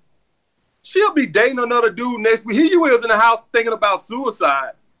woman. She'll be dating another dude next week. Here you is in the house thinking about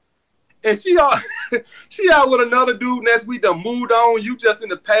suicide. And she out with another dude next week that moved on. You just in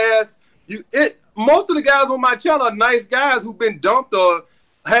the past. Most of the guys on my channel are nice guys who've been dumped or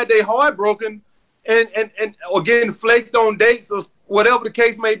had their heart broken and or getting flaked on dates or whatever the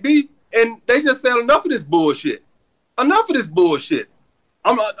case may be. And they just said, enough of this bullshit. Enough of this bullshit.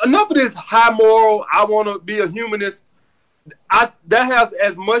 Enough of this high moral, I want to be a humanist. That has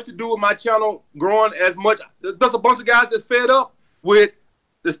as much to do with my channel growing as much. There's a bunch of guys that's fed up with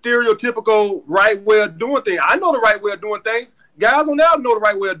the stereotypical right way of doing things. I know the right way of doing things. Guys on there know the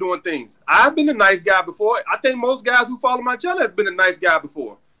right way of doing things. I've been a nice guy before. I think most guys who follow my channel has been a nice guy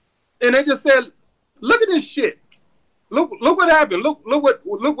before. And they just said, look at this shit. Look what happened. Look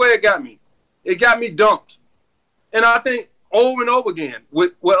where it got me. It got me dumped. And I think over and over again,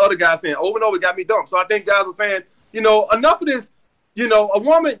 with what other guys saying, over and over, it got me dumped. So I think guys are saying, you know, enough of this. You know, a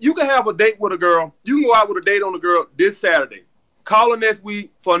woman, you can have a date with a girl. You can go out with a date on a girl this Saturday. Call her next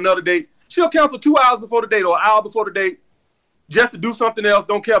week for another date. She'll cancel 2 hours before the date or an hour before the date just to do something else.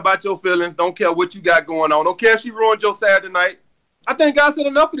 Don't care about your feelings. Don't care what you got going on. Don't care if she ruined your Saturday night. I think God said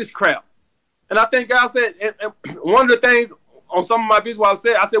enough of this crap. And I think God said, and one of the things on some of my videos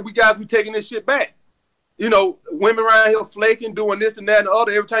I said, we taking this shit back. You know, women around here flaking, doing this and that and the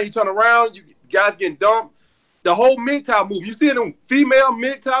other. Every time you turn around, you guys getting dumped. The whole MGTOW movement. You see it in female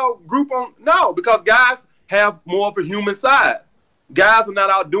MGTOW group on? No, because guys have more of a human side. Guys are not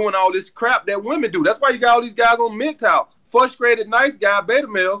out doing all this crap that women do. That's why you got all these guys on MGTOW. Frustrated, nice guy, beta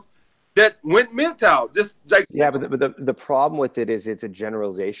males that went MGTOW. Just like but the problem with it is it's a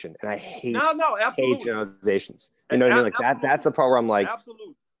generalization, and I hate hate generalizations. You know what I mean? Like absolutely. That's the part where I'm like,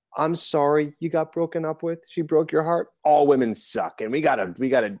 absolutely. I'm sorry you got broken up with. She broke your heart. All women suck, and we gotta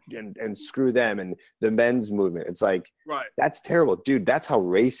and screw them and the men's movement. It's like, right. That's terrible, dude. That's how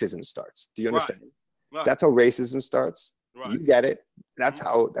racism starts. Do you understand? Right. That's how racism starts. Right. You get it. That's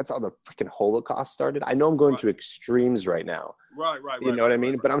how the freaking Holocaust started. I know I'm going to extremes right now. Right. You know what I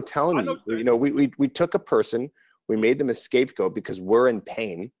mean? But I'm telling you, know, we took a person, we made them a scapegoat because we're in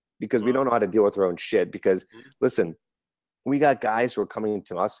pain, because we don't know how to deal with our own shit. Because listen, we got guys who are coming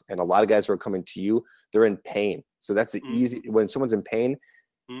to us, and a lot of guys who are coming to you, they're in pain. So that's the easy, when someone's in pain,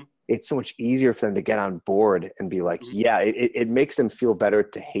 it's so much easier for them to get on board and be like, yeah, it makes them feel better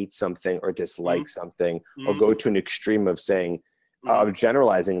to hate something or dislike something or go to an extreme of saying, of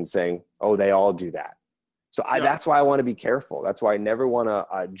generalizing and saying, oh, they all do that. So that's why I want to be careful. That's why I never want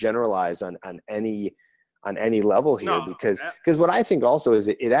to generalize on any level here, because what I think also is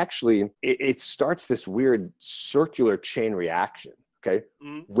it actually starts this weird circular chain reaction. Okay.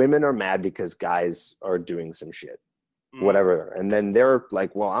 Women are mad because guys are doing some shit, whatever. And then they're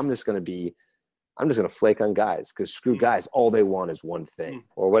like, well, I'm just going to be I'm just going to flake on guys because screw guys. All they want is one thing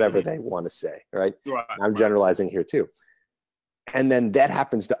or whatever they want to say. Right. I'm generalizing here too. And then that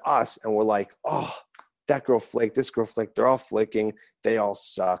happens to us. And we're like, oh, that girl flaked, this girl flaked. They're all flaking. They all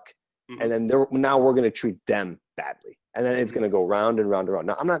suck. And then now we're going to treat them badly. And then it's going to go round and round and round.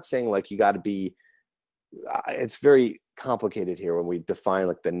 Now, I'm not saying like you got to be, it's very complicated here when we define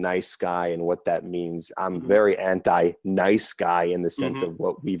like the nice guy and what that means. I'm very anti-nice guy in the sense of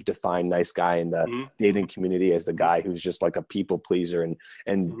what we've defined nice guy in the dating community as the guy who's just like a people pleaser and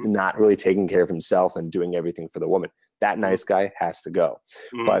not really taking care of himself and doing everything for the woman. That nice guy has to go.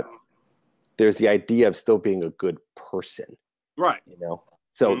 But there's the idea of still being a good person. Right. You know?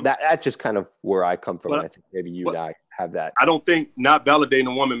 So that's just kind of where I come from. And I think maybe you and I have that. I don't think not validating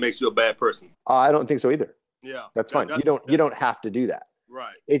a woman makes you a bad person. I don't think so either. Yeah. That's fine. You don't have to do that.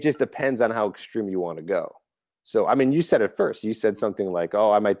 Right. It just depends on how extreme you want to go. So, I mean, you said it first. You said something like,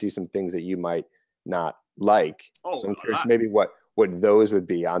 oh, I might do some things that you might not like. So I'm curious maybe what those would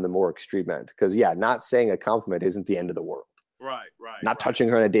be on the more extreme end. Because, not saying a compliment isn't the end of the world. Right. Not touching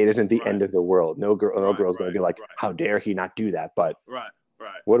her on a date isn't the end of the world. No girl's going to be like, how dare he not do that? But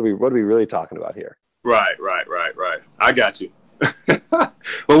what are we really talking about here? Right. I got you.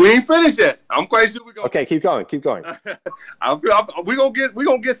 But we ain't finished yet. I'm quite sure we're going. Okay, keep going. I feel we're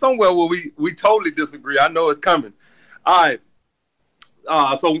gonna get somewhere where we totally disagree. I know it's coming. All right.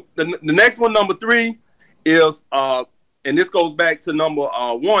 So the next one, number 3, is and this goes back to number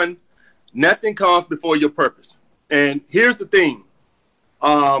 1. Nothing comes before your purpose. And here's the thing: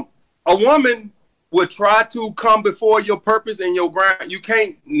 a woman would try to come before your purpose and your grind. You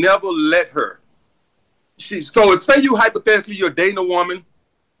can't never let her. So if say you hypothetically you're dating a woman,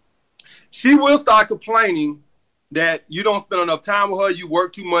 she will start complaining that you don't spend enough time with her, you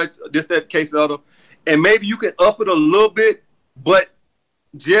work too much, this, that, case, other, and maybe you can up it a little bit, but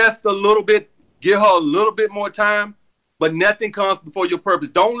just a little bit, give her a little bit more time, but nothing comes before your purpose.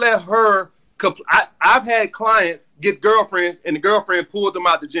 Don't let her. I've had clients get girlfriends, and the girlfriend pulled them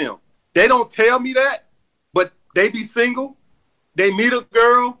out the gym. They don't tell me that, but they be single. They meet a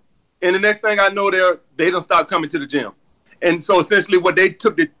girl, and the next thing I know, they don't stop coming to the gym. And so essentially what they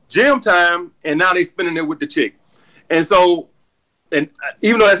took the gym time, and now they spending it with the chick. And so, and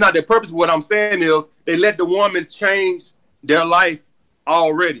even though that's not their purpose, what I'm saying is they let the woman change their life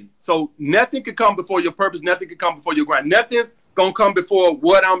already. So nothing can come before your purpose. Nothing can come before your grind. Nothing's going to come before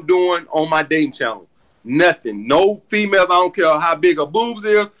what I'm doing on my dating channel. Nothing. No females, I don't care how big her boobs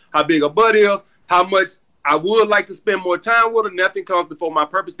is, how big her butt is, how much I would like to spend more time with her. Nothing comes before my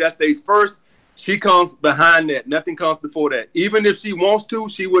purpose. That stays first. She comes behind that. Nothing comes before that. Even if she wants to,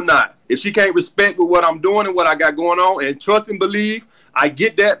 she will not. If she can't respect with what I'm doing and what I got going on, and trust and believe, I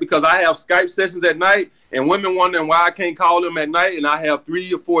get that because I have Skype sessions at night, and women wondering why I can't call them at night, and I have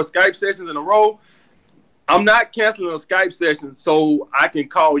 3 or 4 Skype sessions in a row. I'm not canceling a Skype session so I can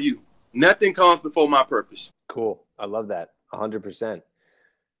call you. Nothing comes before my purpose. Cool. I love that. 100%.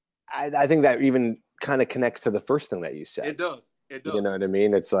 I think that even kind of connects to the first thing that you said. It does. You know what I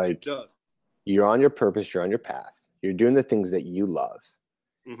mean? It's like it does. You're on your purpose. You're on your path. You're doing the things that you love.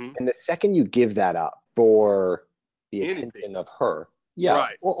 And the second you give that up for the attention of her,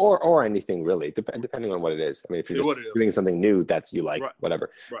 right. or anything really, depending on what it is. I mean, if you're just doing something new that's you like, whatever.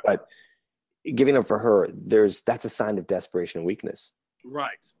 Right. But giving up for her, that's a sign of desperation and weakness.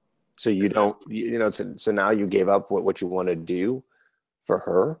 Right. So you don't, so now you gave up what you want to do for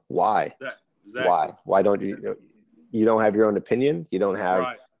her. Why? Exactly. Why don't you don't have your own opinion? You don't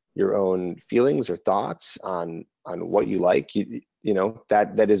have your own feelings or thoughts on what you like. You know,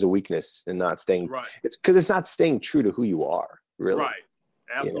 that is a weakness and not staying. Right. It's because it's not staying true to who you are, really. Right.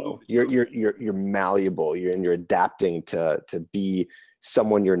 Absolutely. You're malleable. You're adapting to be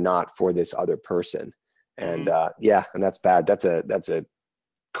someone you're not for this other person. And and that's bad. That's a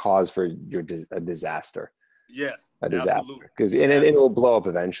cause for a disaster. Yes, a disaster, because it will blow up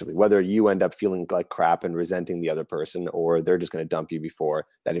eventually, whether you end up feeling like crap and resenting the other person, or they're just going to dump you before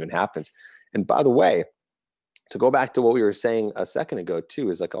that even happens. And by the way, to go back to what we were saying a second ago too,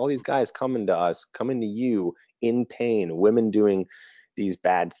 is like all these guys coming to you in pain, women doing these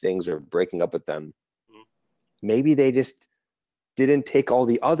bad things or breaking up with them. Maybe they just didn't take all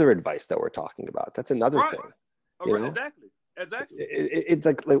the other advice that we're talking about. That's another thing. Exactly. It's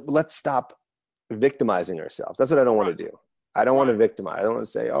like let's stop victimizing ourselves. That's what I don't want to do. I don't want to victimize. I don't want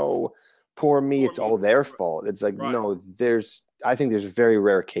to say, oh, poor me, it's all their fault. It's like, no, I think there's very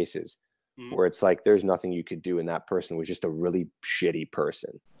rare cases where it's like there's nothing you could do, and that person was just a really shitty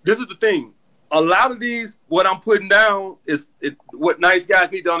person. This is the thing. A lot of these, what I'm putting down is what nice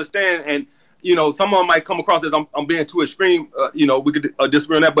guys need to understand. And, some of them might come across as I'm being too extreme. We could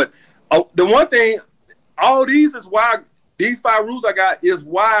disagree on that. But Oh, the one thing, all these is why these 5 rules I got is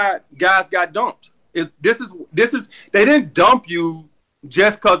why guys got dumped. This is they didn't dump you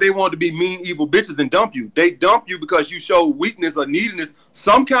just because they wanted to be mean, evil bitches and dump you. They dump you because you show weakness or neediness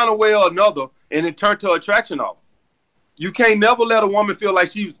some kind of way or another, and it turned to attraction off. You can't never let a woman feel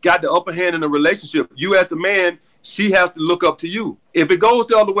like she's got the upper hand in a relationship. You as the man, she has to look up to you. If it goes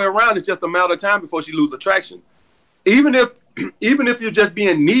the other way around, it's just a matter of time before she loses attraction. Even if you're just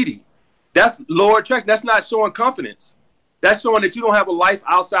being needy, that's lower attraction. That's not showing confidence. That's showing that you don't have a life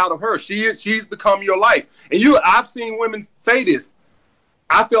outside of her. She's become your life. And I've seen women say this.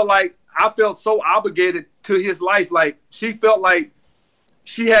 I felt so obligated to his life. Like she felt like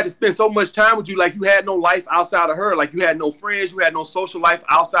she had to spend so much time with you, like you had no life outside of her, like you had no friends, you had no social life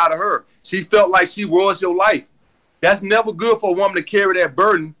outside of her. She felt like she was your life. That's never good for a woman to carry that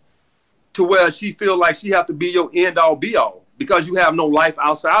burden to where she feel like she have to be your end all be all because you have no life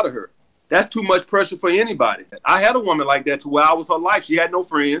outside of her. That's too much pressure for anybody. I had a woman like that to where I was her life. She had no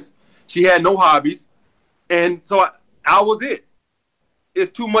friends. She had no hobbies. And so I was it.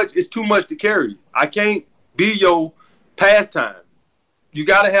 It's too much to carry. I can't be your pastime. You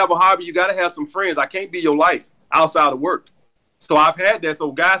got to have a hobby. You got to have some friends. I can't be your life outside of work. So I've had that.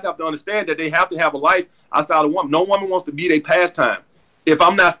 So guys have to understand that they have to have a life outside of woman. No woman wants to be their pastime. If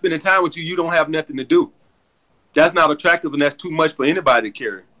I'm not spending time with you, you don't have nothing to do. That's not attractive, and that's too much for anybody to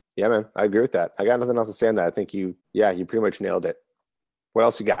carry. Yeah, man, I agree with that. I got nothing else to say on that. I think you pretty much nailed it. What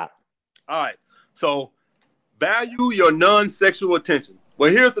else you got? All right. So value your non-sexual attention.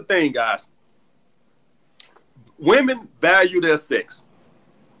 Well, here's the thing, guys. Women value their sex.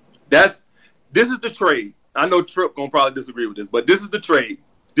 This is the trade. I know Tripp gonna probably disagree with this, but this is the trade.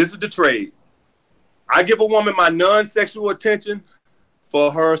 This is the trade. I give a woman my non-sexual attention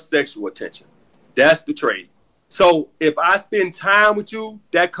for her sexual attention. That's the trade. So if I spend time with you,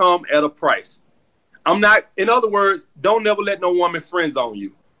 that come at a price. In other words, don't never let no woman friend zone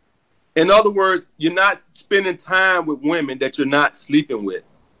you. In other words, you're not spending time with women that you're not sleeping with.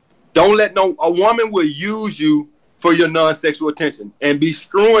 Don't let a woman will use you for your non-sexual attention and be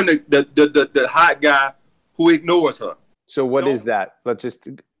screwing the hot guy who ignores her. So what is that? Let's just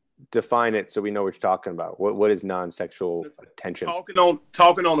define it so we know what you're talking about. What is non-sexual attention?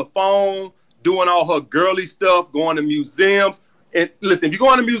 Talking on the phone, doing all her girly stuff, going to museums. And listen, if you're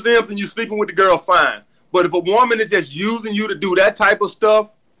going to museums and you're sleeping with the girl, fine. But if a woman is just using you to do that type of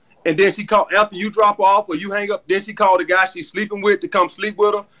stuff, and then she call after you drop off or you hang up, then she called the guy she's sleeping with to come sleep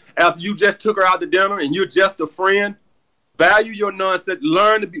with her after you just took her out to dinner and you're just a friend. Value your nonsense.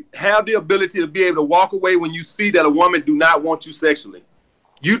 Learn to have the ability to be able to walk away when you see that a woman do not want you sexually.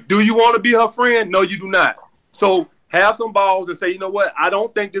 Do you want to be her friend? No, you do not. So have some balls and say, you know what? I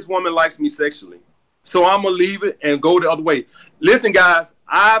don't think this woman likes me sexually. So I'm going to leave it and go the other way. Listen, guys,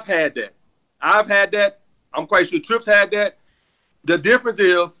 I've had that. I'm quite sure Tripp's had that. The difference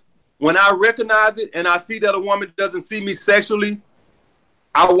is when I recognize it and I see that a woman doesn't see me sexually,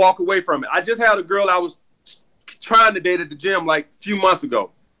 I walk away from it. I just had a girl I was trying to date at the gym like a few months ago.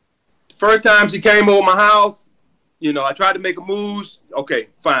 The first time she came over my house, I tried to make a move. Okay,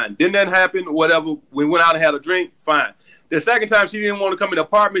 fine. Didn't that happen? Whatever. We went out and had a drink. Fine. The second time she didn't want to come in the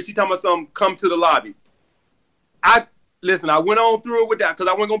apartment. She told me something, come to the lobby. I went on through it with that because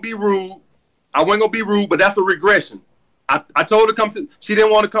I wasn't going to be rude. But that's a regression. I told her she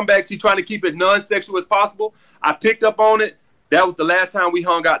didn't want to come back. She trying to keep it non-sexual as possible. I picked up on it. That was the last time we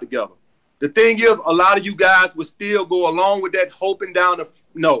hung out together. The thing is, a lot of you guys would still go along with that, hoping down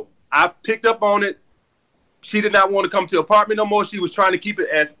no. I picked up on it. She did not want to come to the apartment no more. She was trying to keep it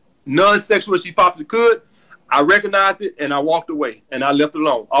as non-sexual as she possibly could. I recognized it, and I walked away, and I left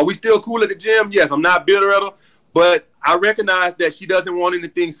alone. Are we still cool at the gym? Yes, I'm not bitter at her, but I recognize that she doesn't want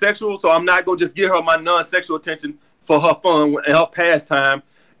anything sexual, so I'm not going to just give her my non-sexual attention for her fun and her pastime,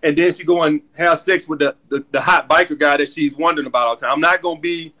 and then she go and have sex with the hot biker guy that she's wondering about all the time. I'm not going to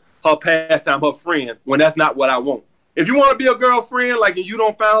be her pastime, her friend, when that's not what I want. If you want to be a girlfriend, like, and you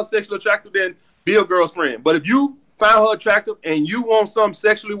don't find her sexually attractive, then be a girl's friend. But if you find her attractive and you want something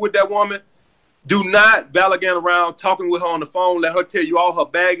sexually with that woman, do not valgate around talking with her on the phone. Let her tell you all her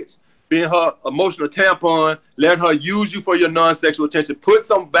baggage, being her emotional tampon, letting her use you for your non-sexual attention. Put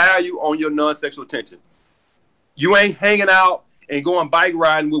some value on your non-sexual attention. You ain't hanging out and going bike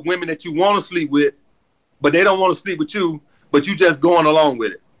riding with women that you want to sleep with, but they don't want to sleep with you, but you just going along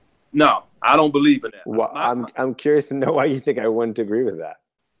with it. No, I don't believe in that. Well, I'm curious to know why you think I wouldn't agree with that.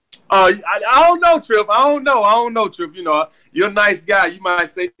 I don't know, Tripp. I don't know, Tripp. You're a nice guy. You might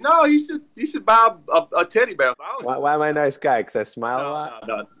say, no, you should buy a teddy bear. So why am I a nice guy? Because I smile a lot?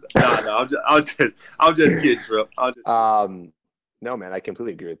 No. I'm just kidding, Tripp. No, man, I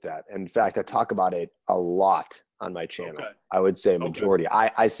completely agree with that. In fact, I talk about it a lot on my channel. Okay. I would say majority.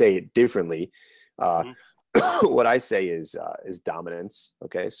 I say it differently. What I say is dominance.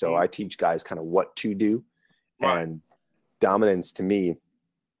 Okay. So I teach guys kind of what to do. Right. And dominance to me,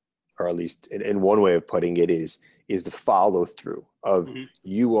 or at least in one way of putting it, is the follow through of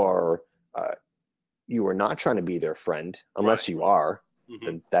you are not trying to be their friend unless you are,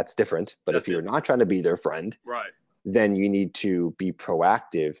 then that's different. But if you're not trying to be their friend, right, then you need to be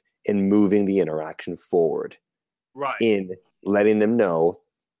proactive in moving the interaction forward, right, in letting them know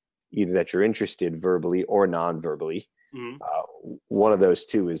either that you're interested verbally or non-verbally. One of those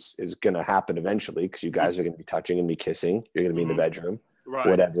two is going to happen eventually, because you guys are going to be touching and be kissing. You're going to be in the bedroom, right,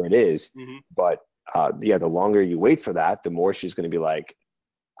 whatever it is. But the longer you wait for that, the more she's going to be like,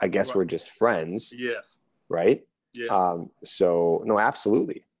 I guess we're just friends. Yes. Right. Yes. So no,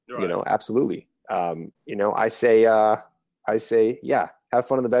 absolutely. Right. Absolutely. I say, yeah, have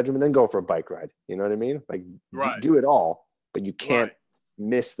fun in the bedroom and then go for a bike ride. You know what I mean? Like, do it all, but you can't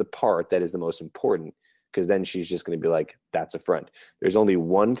miss the part that is the most important, because then she's just going to be like, that's a friend. There's only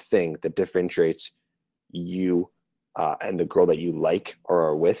one thing that differentiates you and the girl that you like or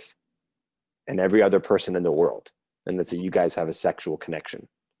are with and every other person in the world. And that's that you guys have a sexual connection.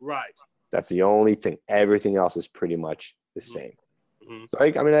 Right. That's the only thing. Everything else is pretty much the same. So I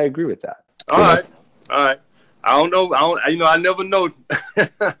agree with that. All right. I don't know. I never know.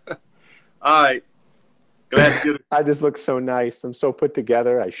 All right. Glad to get it. I just look so nice. I'm so put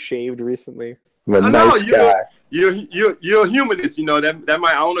together. I shaved recently. I'm a nice guy. You're a humanist. That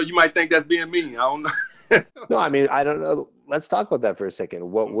might, I don't know. You might think that's being mean. I don't know. No, I mean, I don't know. Let's talk about that for a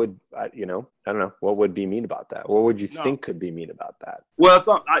second. What would, I don't know. What would be mean about that? What would you think could be mean about that? Well,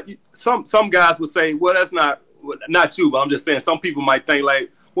 some guys would say, well, that's not you, but I'm just saying some people might think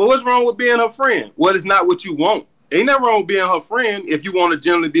like, well, what's wrong with being her friend? Well, it's not what you want. Ain't nothing wrong with being her friend if you want to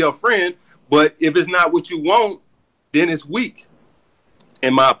generally be her friend. But if it's not what you want, then it's weak,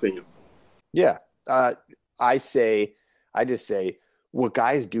 in my opinion. Yeah. I just say what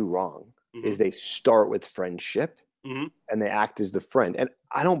guys do wrong is they start with friendship and they act as the friend. And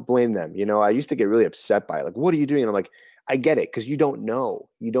I don't blame them. I used to get really upset by it. Like, what are you doing? And I'm like, I get it, because you don't know.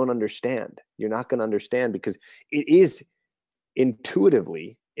 You don't understand. You're not going to understand, because it is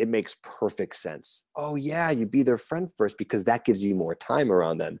intuitively, it makes perfect sense. Oh, yeah, you be their friend first because that gives you more time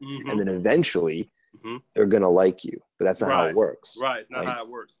around them. And then eventually they're going to like you. But that's not how it works. Right. It's not how it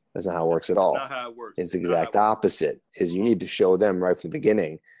works. That's not how it works at all. Not how it works. It's the exact opposite. Is you need to show them right from the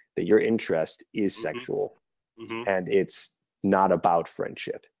beginning that your interest is sexual and it's not about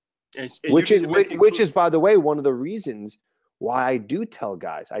friendship. And which is, by the way, one of the reasons why I do tell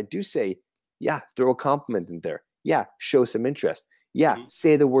guys, I do say, yeah, throw a compliment in there. Yeah, show some interest. Yeah,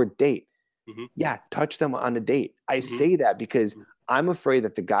 say the word date. Yeah, touch them on a date. I say that because I'm afraid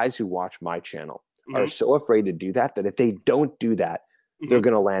that the guys who watch my channel are so afraid to do that if they don't do that, they're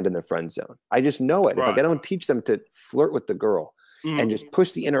going to land in the friend zone. I just know it. If I don't teach them to flirt with the girl and just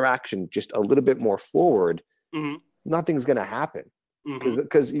push the interaction just a little bit more forward, nothing's going to happen.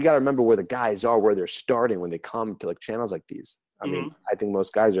 Because you got to remember where the guys are, where they're starting when they come to like channels like these. I mean, I think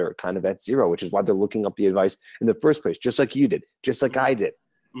most guys are kind of at zero, which is why they're looking up the advice in the first place, just like you did, just like I did.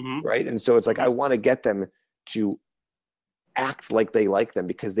 Right. And so it's like, I want to get them to act like they like them,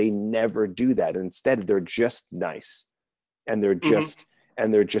 because they never do that. And instead, they're just nice and they're just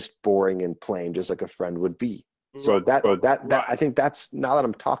boring and plain, just like a friend would be. So I think that's, now that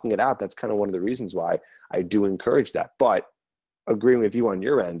I'm talking it out, that's kind of one of the reasons why I do encourage that. But agreeing with you on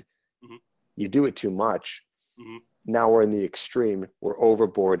your end, you do it too much. Now we're in the extreme. We're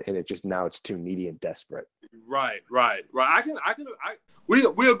overboard, and now it's too needy and desperate. Right.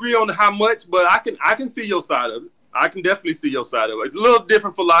 We agree on how much, but I can see your side of it. I can definitely see your side of it. It's a little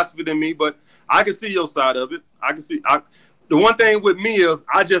different philosophy than me, but I can see your side of it. The one thing with me is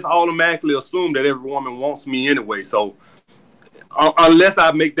I just automatically assume that every woman wants me anyway. So unless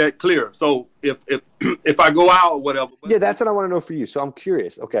I make that clear. So if I go out or whatever. Yeah, that's what I want to know for you. So I'm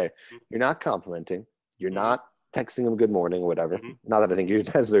curious. Okay, you're not complimenting. You're not texting them good morning or whatever. Not that I think you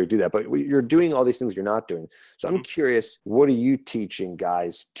necessarily do that, but you're doing all these things you're not doing. So I'm curious, what are you teaching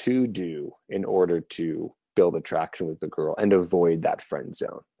guys to do in order to build attraction with the girl and avoid that friend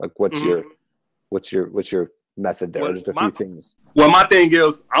zone? Like, what's your method there? Just a few things. Well, my thing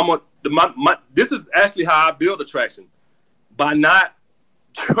is, this is actually how I build attraction, by not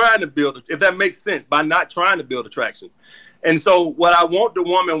trying to build it, if that makes sense, by not trying to build attraction. And so what I want the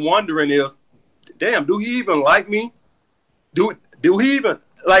woman wondering is, damn, do he even like me? Do he even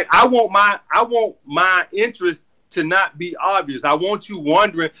like? I want my interest to not be obvious. I want you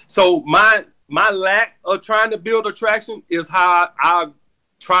wondering. So my my lack of trying to build attraction is how I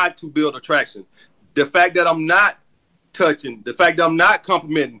tried to build attraction. The fact that I'm not touching, the fact that I'm not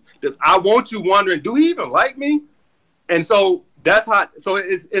complimenting, I want you wondering, do he even like me? And so that's how. So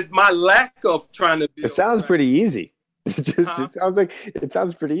it's my lack of trying to build. It sounds pretty easy. Just sounds like it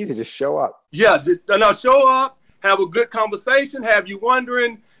sounds pretty easy. Just show up. Yeah, just show up, have a good conversation, have you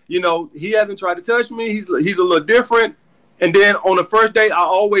wondering, he hasn't tried to touch me. He's a little different. And then on the first date, I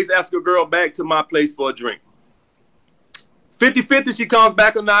always ask a girl back to my place for a drink. 50-50 she comes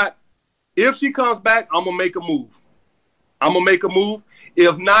back or not. If she comes back, I'm going to make a move.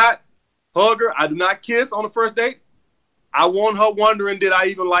 If not, hug her. I do not kiss on the first date. I want her wondering, did I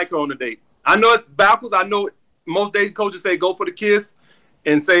even like her on the date? I know it's backwards. I know most dating coaches say go for the kiss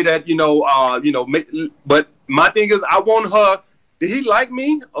and say that, but my thing is I want her, did he like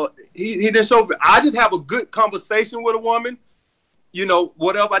me? He didn't show. I just have a good conversation with a woman,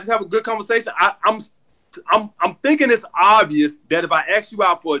 whatever. I just have a good conversation. I'm thinking it's obvious that if I ask you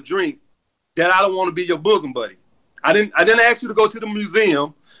out for a drink, that I don't want to be your bosom buddy. I didn't ask you to go to the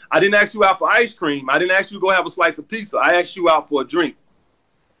museum. I didn't ask you out for ice cream. I didn't ask you to go have a slice of pizza. I asked you out for a drink.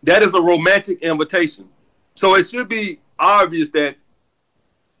 That is a romantic invitation. So it should be obvious that,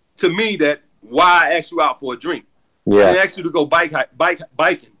 to me, that why I asked you out for a drink. Yeah. I didn't ask you to go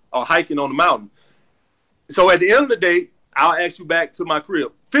biking or hiking on the mountain. So at the end of the day, I'll ask you back to my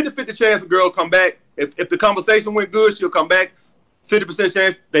crib. 50-50 chance a girl come back. If the conversation went good, she'll come back. 50%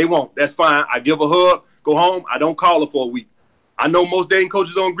 chance they won't. That's fine. I give a hug, go home. I don't call her for a week. I know most dating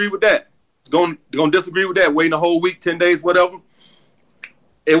coaches don't agree with that. They're going to disagree with that, waiting a whole week, 10 days, whatever.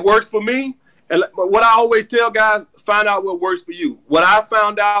 It works for me. And what I always tell guys, find out what works for you. What I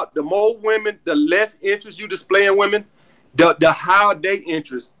found out, the more women, the less interest you display in women, the higher their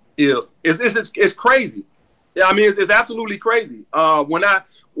interest is. It's crazy. I mean, it's absolutely crazy. What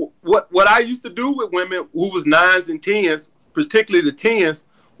I used to do with women who was 9s and 10s, particularly the 10s,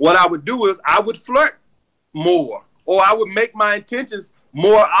 what I would do is I would flirt more, or I would make my intentions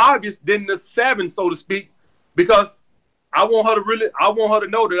more obvious than the 7, so to speak, because I want her to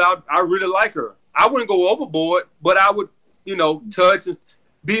know that I really like her. I wouldn't go overboard, but I would, touch and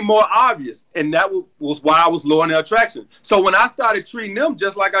be more obvious. And that was why I was lowering their attraction. So when I started treating them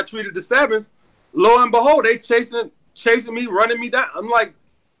just like I treated the 7s, lo and behold, they chasing me, running me down. I'm like,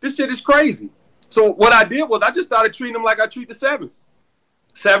 this shit is crazy. So what I did was I just started treating them like I treat the 7s.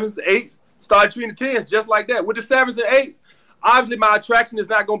 7s, 8s, started treating the 10s just like that. With the 7s and 8s, obviously my attraction is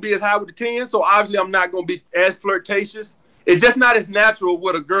not going to be as high with the 10s, so obviously I'm not going to be as flirtatious. It's just not as natural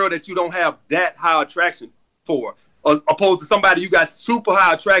with a girl that you don't have that high attraction for, as opposed to somebody you got super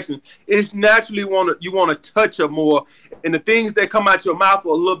high attraction. It's naturally you want to touch her more, and the things that come out your mouth are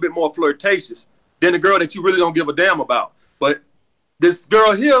a little bit more flirtatious than the girl that you really don't give a damn about. But this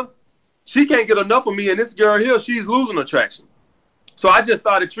girl here, she can't get enough of me, and this girl here, she's losing attraction. So I just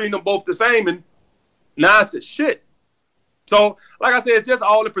started treating them both the same, and now I said, shit. So, like I said, it's just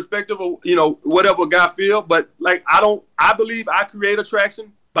all the perspective of, whatever a guy feel. But, I believe I create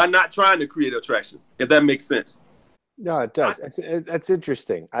attraction by not trying to create attraction, if that makes sense. No, it does. That's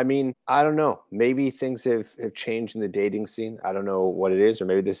interesting. I mean, I don't know. Maybe things have changed in the dating scene. I don't know what it is, or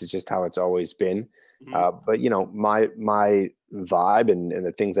maybe this is just how it's always been. Mm-hmm. But, my vibe and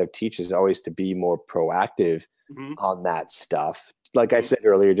the things I teach is always to be more proactive on that stuff. Like I said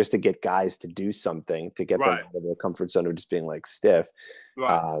earlier, just to get guys to do something, to get them out of their comfort zone of just being like stiff.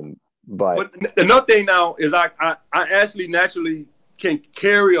 Right. But another thing now is I actually naturally can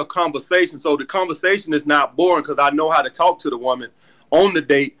carry a conversation. So the conversation is not boring because I know how to talk to the woman on the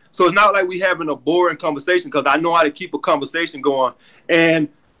date. So it's not like we having a boring conversation because I know how to keep a conversation going. And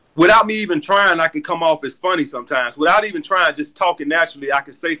without me even trying, I could come off as funny sometimes. Without even trying, just talking naturally, I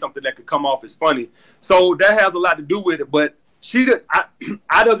could say something that could come off as funny. So that has a lot to do with it. But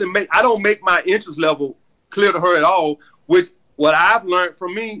I don't make my interest level clear to her at all, which what I've learned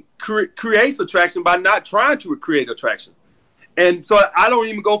from me creates attraction by not trying to create attraction. And so I don't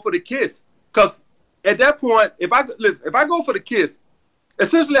even go for the kiss, because at that point, if I go for the kiss,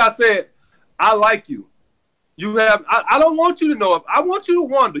 essentially I said, I like you. I don't want you to know. I want you to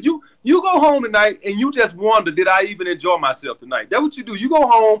wonder. You go home tonight and you just wonder, did I even enjoy myself tonight? That's what you do. You go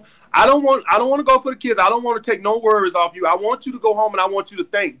home. I don't want to go for the kiss. I don't want to take no worries off you. I want you to go home and I want you to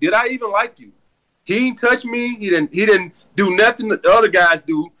think, did I even like you? He didn't touch me. He didn't do nothing that the other guys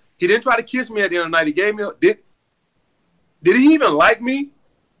do. He didn't try to kiss me at the end of the night. He gave me did he even like me?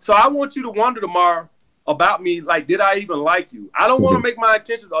 So I want you to wonder tomorrow about me, like, did I even like you? I don't want to make my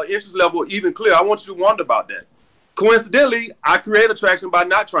intentions or interest level even clear. I want you to wonder about that. Coincidentally, I create attraction by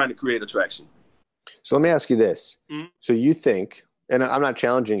not trying to create attraction. So let me ask you this. Mm-hmm. So you think, and I'm not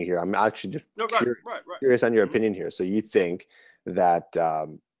challenging you here. I'm actually just curious on your opinion here. So you think that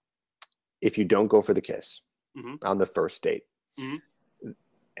if you don't go for the kiss on the first date,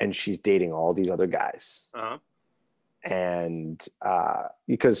 and she's dating all these other guys, and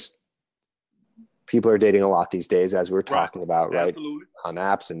because people are dating a lot these days, as we were talking about, right? Absolutely. On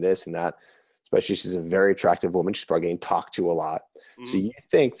apps and this and that. Especially, she's a very attractive woman. She's probably getting talked to a lot. So you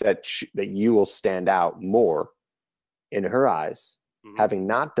think that that you will stand out more in her eyes, having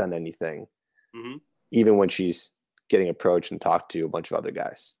not done anything, even when she's getting approached and talked to a bunch of other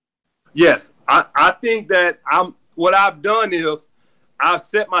guys? Yes, I think that what I've done is I've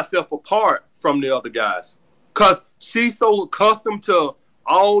set myself apart from the other guys because she's so accustomed to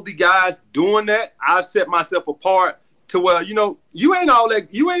all the guys doing that. I've set myself apart to where, you ain't all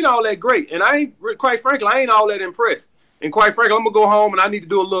that great. And quite frankly, I ain't all that impressed. And quite frankly, I'm going to go home and I need to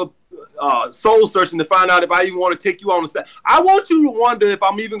do a little soul searching to find out if I even want to take you on a second. I want you to wonder if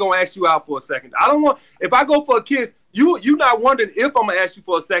I'm even going to ask you out for a second. I don't want, if I go for a kiss, you not wondering if I'm going to ask you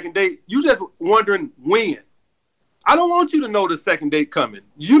for a second date. You just wondering when. I don't want you to know the second date coming.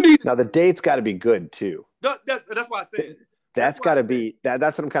 Now the date's got to be good too. That's why I said that's got to be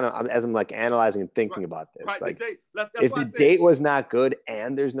that's what I'm kind of, as I'm like analyzing and thinking about this. Right, like that's if the date was not good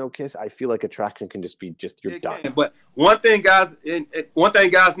and there's no kiss, I feel like attraction can just be you're done. But one thing guys need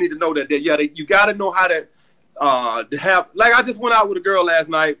to know that you got to know how to have, like, I just went out with a girl last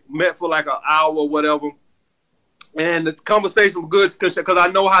night, met for like an hour or whatever. And the conversation was good because I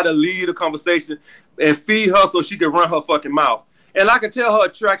know how to lead a conversation and feed her so she can run her fucking mouth. And I could tell her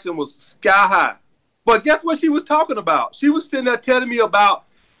attraction was sky high. But guess what she was talking about? She was sitting there telling me about,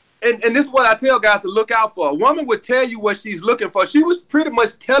 and this is what I tell guys to look out for. A woman would tell you what she's looking for. She was pretty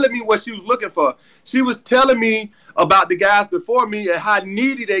much telling me what she was looking for. She was telling me about the guys before me and how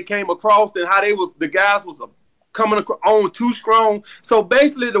needy they came across and how the guys was coming on too strong. So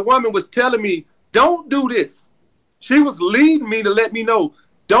basically the woman was telling me, don't do this. She was leading me to let me know,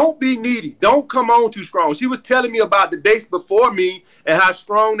 don't be needy. Don't come on too strong. She was telling me about the dates before me and how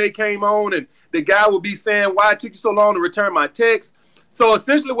strong they came on. And the guy would be saying, why it took you so long to return my text? So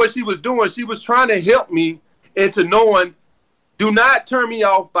essentially what she was doing, she was trying to help me into knowing, do not turn me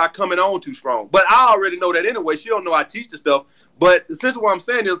off by coming on too strong. But I already know that anyway. She don't know I teach the stuff. But essentially what I'm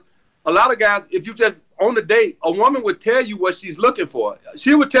saying is, a lot of guys, if you just on the date, a woman would tell you what she's looking for.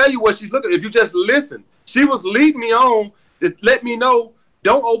 She would tell you what she's looking for if you just listen. She was leading me on to let me know,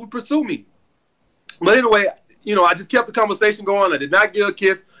 don't over pursue me. But anyway, I just kept the conversation going. I did not give a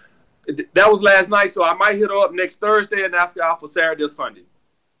kiss. That was last night, so I might hit her up next Thursday and ask her out for Saturday or Sunday.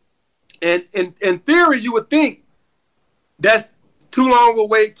 And in theory, you would think that's too long a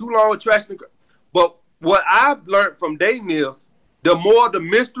wait, too long attraction. But what I've learned from dating is the more the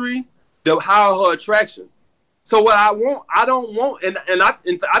mystery, the higher her attraction. So what I don't want, and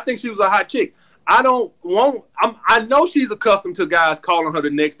I think she was a hot chick. I know she's accustomed to guys calling her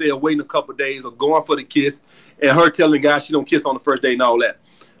the next day or waiting a couple of days or going for the kiss and her telling guys she don't kiss on the first date and all that.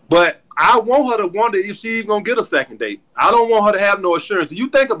 But I want her to wonder if she even going to get a second date. I don't want her to have no assurance. So you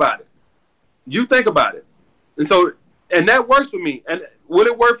think about it. And that works for me. And will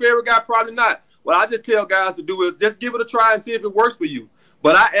it work for every guy? Probably not. What I just tell guys to do is just give it a try and see if it works for you.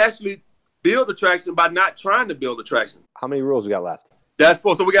 But I actually build attraction by not trying to build attraction. How many rules we got left? That's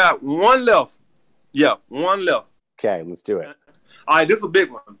 4. So we got one left. Yeah, one left. Okay, let's do it. All right, this is a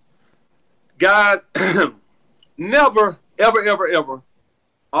big one. Guys, never, ever, ever, ever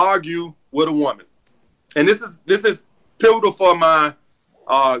argue with a woman. And this is pivotal for my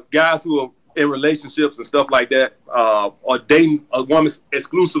guys who are in relationships and stuff like that, or dating a woman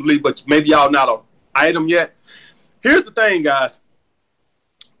exclusively, but maybe y'all not an item yet. Here's the thing, guys.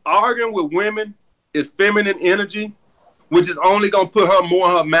 Arguing with women is feminine energy, which is only going to put her more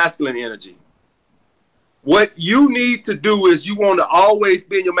in her masculine energy. What you need to do is you want to always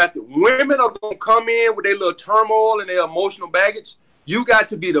be in your masculine. Women are going to come in with their little turmoil and their emotional baggage. You got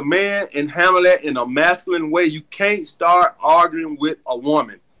to be the man and handle that in a masculine way. You can't start arguing with a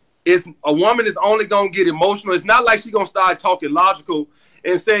woman. A woman is only going to get emotional. It's not like she's going to start talking logical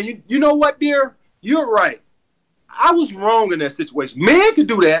and saying, you know what, dear? You're right. I was wrong in that situation. Men can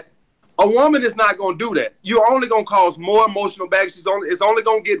do that. A woman is not going to do that. You're only going to cause more emotional baggage. It's only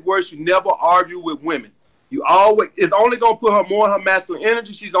going to get worse. You never argue with women. It's only going to put her more in her masculine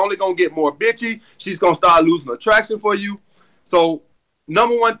energy. She's only going to get more bitchy. She's going to start losing attraction for you. So,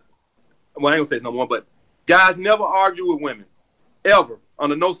 number one, well, I ain't going to say it's number one, but guys, never argue with women. Ever.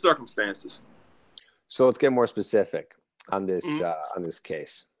 Under no circumstances. So let's get more specific on this on this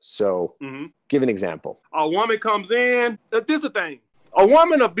case. So give an example. A woman comes in. This is the thing. A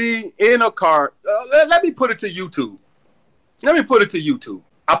woman will be in a car. Let me put it to YouTube. Let me put it to YouTube.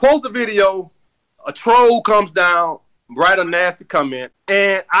 I post a video, a troll comes down, write a nasty comment,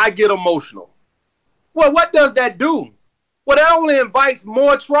 and I get emotional. Well, what does that do? Well, that only invites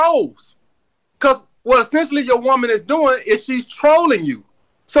more trolls. Because what essentially your woman is doing is she's trolling you.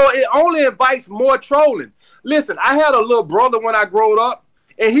 So it only invites more trolling. Listen, I had a little brother when I grew up,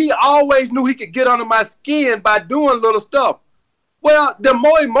 and he always knew he could get under my skin by doing little stuff. Well, the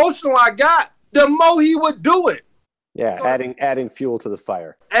more emotional I got, the more he would do it. Yeah, so, adding fuel to the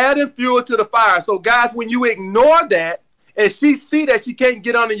fire. Adding fuel to the fire. So, guys, when you ignore that and she see that she can't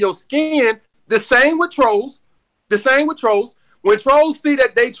get under your skin, the same with trolls. When trolls see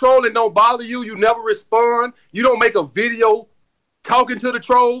that they troll and don't bother you, you never respond, you don't make a video talking to the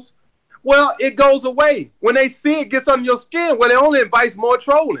trolls, well, it goes away. When they see it gets under your skin, well, it only invites more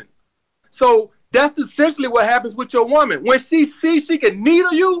trolling. So that's essentially what happens with your woman. When she sees she can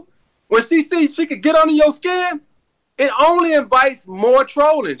needle you, when she sees she can get under your skin, it only invites more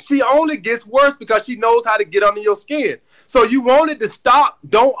trolling. She only gets worse because she knows how to get under your skin. So you want it to stop.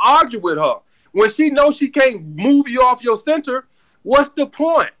 Don't argue with her. When she knows she can't move you off your center, what's the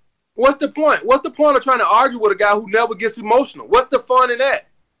point? What's the point? What's the point of trying to argue with a guy who never gets emotional? What's the fun in that?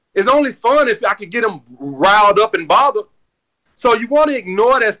 It's only fun if I could get him riled up and bothered. So you want to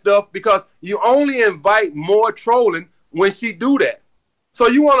ignore that stuff because you only invite more trolling when she do that. So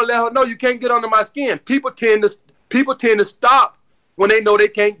you want to let her know you can't get under my skin. People tend to stop when they know they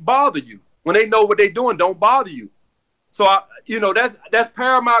can't bother you. When they know what they're doing, don't bother you. So that's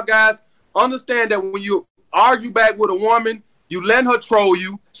paramount, guys. Understand that when you argue back with a woman, you let her troll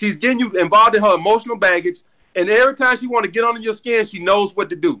you. She's getting you involved in her emotional baggage. And every time she want to get under your skin, she knows what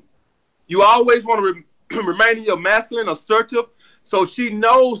to do. You always want to remain in your masculine, assertive, so she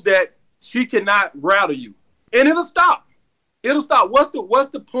knows that she cannot rattle you. And it'll stop. It'll stop. What's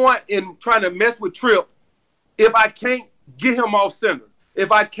the point in trying to mess with Trip if I can't get him off center?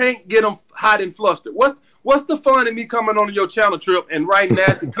 If I can't get him hot and flustered? What's the fun in me coming onto your channel, Trip, and writing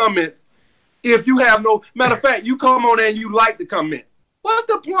nasty comments if you have no... Matter of fact, you come on there and you like to comment. What's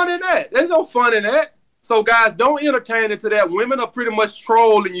the point in that? There's no fun in that. So, guys, don't entertain into that. Women are pretty much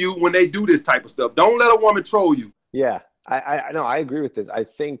trolling you when they do this type of stuff. Don't let a woman troll you. Yeah, I know. I agree with this. I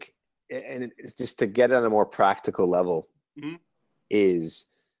think, and it's just to get on a more practical level, is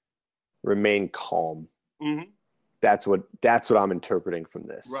remain calm. Mm-hmm. That's what I'm interpreting from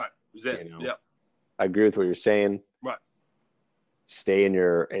this. Right. Exactly. Yeah. I agree with what you're saying. Right. Stay in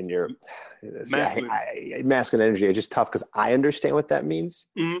your masculine energy. It's just tough because I understand what that means.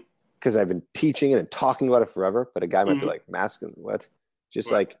 Mm-hmm. Because I've been teaching it and talking about it forever, but a guy might be like, masculine, what?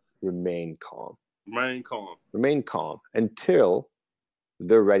 Just like, remain calm. Remain calm until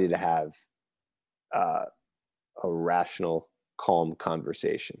they're ready to have a rational, calm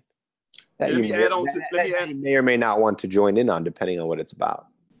conversation. That you may or may not want to join in on, depending on what it's about.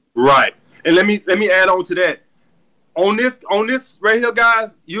 Right. And let me add on to that. On this right here,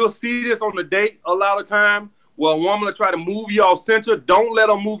 guys, you'll see this on the date a lot of time. Well, a woman will try to move you off center. Don't let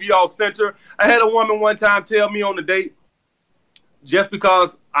her move you off center. I had a woman one time tell me on the date, just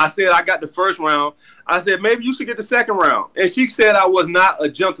because I said I got the first round, I said, maybe you should get the second round. And she said I was not a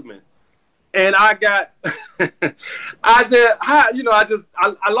gentleman. And I got, I said,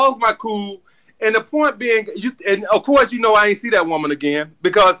 I lost my cool. And the point being, and of course, I ain't see that woman again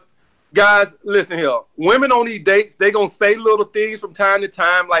because, guys, listen here. Women on these dates, they going to say little things from time to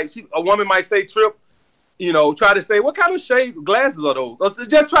time. Like a woman might say, Trip, try to say, what kind of shades, glasses are those? Or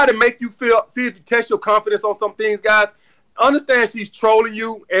just try to make you see if you test your confidence on some things, guys. Understand she's trolling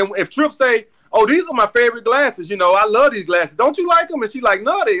you. And if Trip say, oh, these are my favorite glasses, I love these glasses. Don't you like them? And she's like,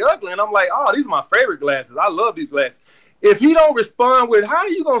 no, they ugly. And I'm like, oh, these are my favorite glasses. I love these glasses. If he don't respond with, how are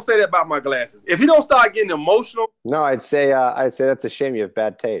you going to say that about my glasses? If he don't start getting emotional. No, I'd say that's a shame. You have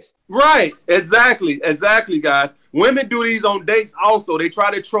bad taste. Right. Exactly, guys. Women do these on dates also. They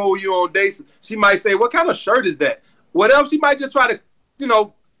try to troll you on dates. She might say, what kind of shirt is that? Whatever. She might just try to,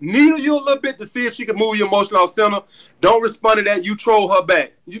 needle you a little bit to see if she can move you emotional off center. Don't respond to that. You troll her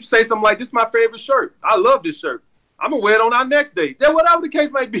back. You say something like, this is my favorite shirt. I love this shirt. I'm going to wear it on our next date. Then whatever the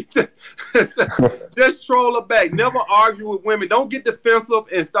case might be, just troll her back. Never argue with women. Don't get defensive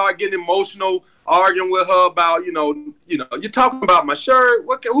and start getting emotional, arguing with her about, you're talking about my shirt.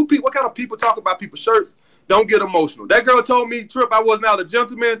 What kind of people talk about people's shirts? Don't get emotional. That girl told me, Trip, I was not a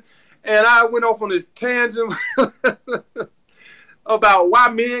gentleman, and I went off on this tangent about why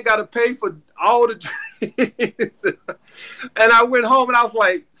men got to pay for all the drinks. And I went home and I was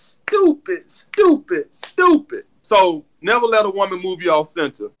like, stupid. So never let a woman move you off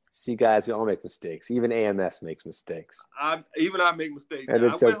center. See, guys, we all make mistakes. Even AMS makes mistakes. I make mistakes. And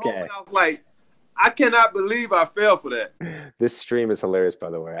it's I went okay. home and I was like, I cannot believe I fell for that. This stream is hilarious, by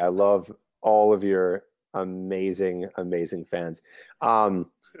the way. I love all of your amazing, amazing fans.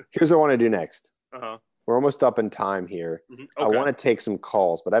 Here's what I want to do next. Uh-huh. We're almost up in time here. Okay. I want to take some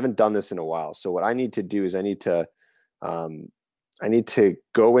calls, but I haven't done this in a while. So what I need to do is I need to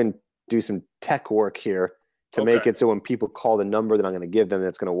go and do some tech work here to make it so when people call the number that I'm going to give them,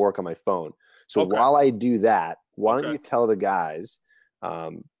 that's going to work on my phone. So while I do that, why don't you tell the guys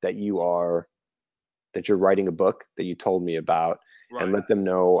that you're writing a book that you told me about, and let them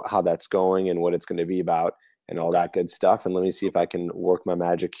know how that's going and what it's going to be about and all that good stuff. And let me see if I can work my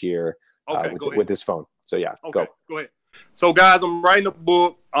magic here with this phone. So go ahead. So guys, I'm writing a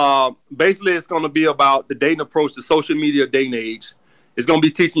book. Basically, it's going to be about the dating approach to social media dating age. It's going to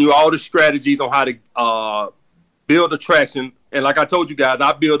be teaching you all the strategies on how to build attraction. And like I told you guys,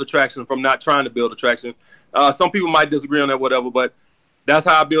 I build attraction from not trying to build attraction. Some people might disagree on that, whatever, but that's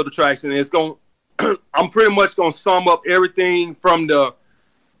how I build attraction. It's going I'm pretty much going to sum up everything from the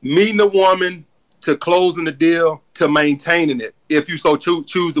meeting a woman to closing the deal to maintaining it, if you so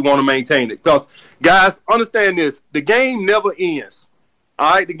choose to want to maintain it. Because, guys, understand this. The game never ends.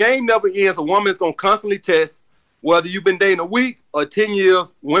 All right? The game never ends. A woman is going to constantly test. Whether you've been dating a week or 10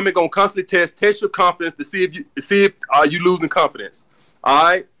 years, women going to constantly test your confidence to see if you losing confidence. All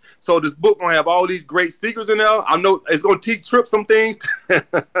right? So this book going to have all these great secrets in there. I know it's going to teach Trip some things.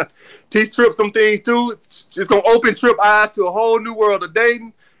 Teach Trip some things, too. It's going to open Trip eyes to a whole new world of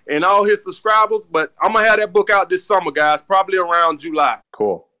dating and all his subscribers. But I'm going to have that book out this summer, guys, probably around July.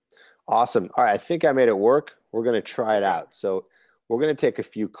 Cool. Awesome. All right. I think I made it work. We're going to try it out. So we're going to take a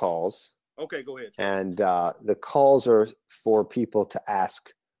few calls. Okay, go ahead. And the calls are for people to ask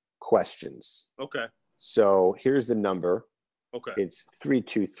questions. Okay. So here's the number. Okay. It's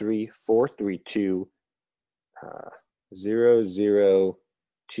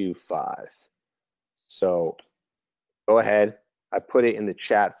 323-432-0025. So go ahead. I put it in the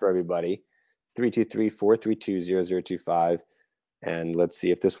chat for everybody. 323-432-0025. And let's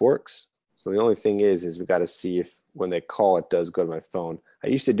see if this works. So the only thing is we got to see if when they call, it does go to my phone. I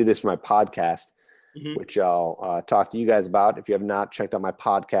used to do this for my podcast, which I'll talk to you guys about. If you have not checked out my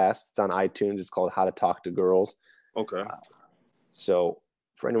podcast, it's on iTunes. It's called How to Talk to Girls. Okay. So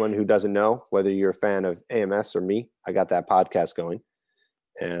for anyone who doesn't know, whether you're a fan of AMS or me, I got that podcast going,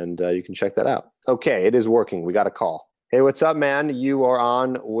 and you can check that out. Okay, it is working. We got a call. Hey, what's up, man? You are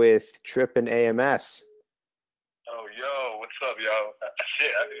on with Trip and AMS. Oh, yo, what's up, yo?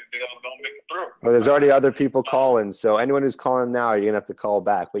 Shit, I didn't think I was going to make it through. Well, there's already other people calling, so anyone who's calling now, you're going to have to call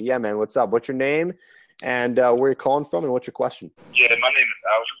back. But yeah, man, what's up? What's your name and where you're calling from and what's your question? Yeah, my name is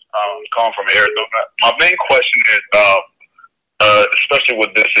Alex. I'm calling from Arizona. My main question is, especially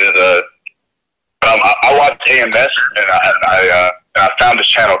with this is, I watch AMS and I found this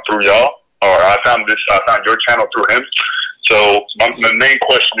channel through y'all, or I found your channel through him. So my main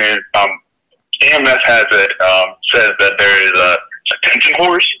question is, AMS has it says that there is attention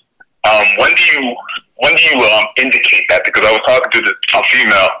whores. When do you indicate that? Because I was talking to this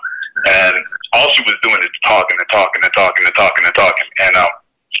female, and all she was doing is talking, and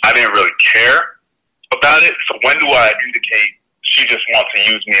I didn't really care about it. So when do I indicate she just wants to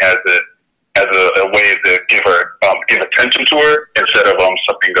use me as a way to give attention to her instead of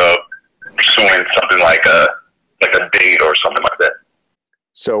something pursuing something like a date or something like that?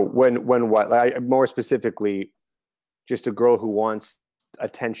 So when what? Like, more specifically, just a girl who wants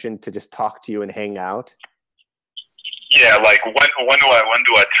attention to just talk to you and hang out? Yeah, like when do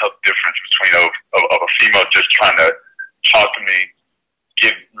I tell the difference between a female just trying to talk to me,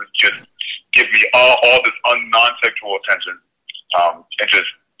 give me all this non-sexual attention, and just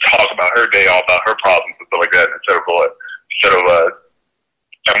talk about her day, all about her problems and stuff like that,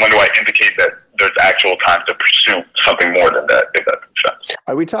 and when do I indicate that there's actual time to pursue something more than that, if that makes sense?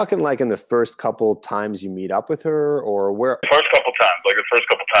 Are we talking like in the first couple times you meet up with her, or where? The first couple times,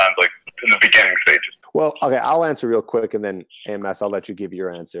 like in the beginning stages. Well, okay, I'll answer real quick, and then AMS, I'll let you give your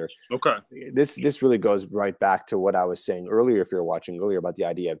answer. Okay. This really goes right back to what I was saying earlier, if you were watching earlier, about the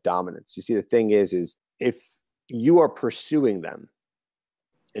idea of dominance. You see, the thing is if you are pursuing them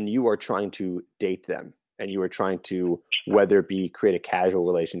and you are trying to date them and you are trying to, whether it be create a casual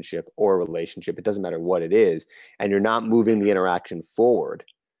relationship or a relationship, it doesn't matter what it is, and you're not moving the interaction forward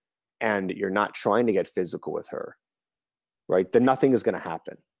and you're not trying to get physical with her, right, then nothing is going to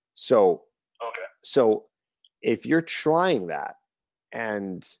happen. So if you're trying that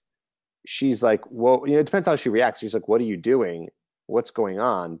and she's like, well, it depends how she reacts. She's like, what are you doing? What's going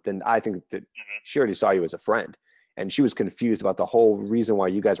on? Then I think that she already saw you as a friend. And she was confused about the whole reason why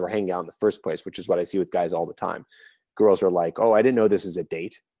you guys were hanging out in the first place, which is what I see with guys all the time. Girls are like, oh, I didn't know this was a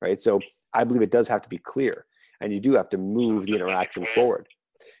date, right? So I believe it does have to be clear, and you do have to move the interaction forward.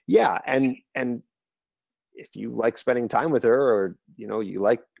 Yeah, and if you like spending time with her, or you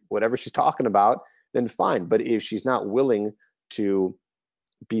like whatever she's talking about, then fine. But if she's not willing to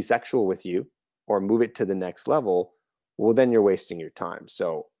be sexual with you or move it to the next level, well, then you're wasting your time.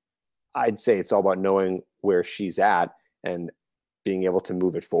 So I'd say it's all about knowing where she's at and being able to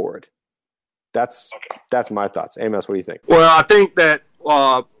move it forward. That's my thoughts. Amos, what do you think? Well, I think that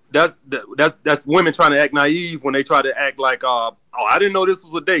that's women trying to act naive when they try to act like, oh, I didn't know this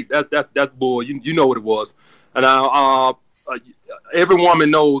was a date. That's bull. You know what it was. And every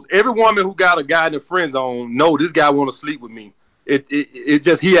woman knows. Every woman who got a guy in the friend zone know this guy want to sleep with me. It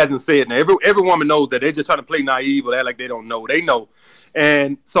just, he hasn't said that. Every woman knows that. They're just trying to play naive or act like they don't know. They know.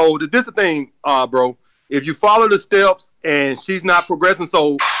 And so this is the thing, bro. If you follow the steps and she's not progressing,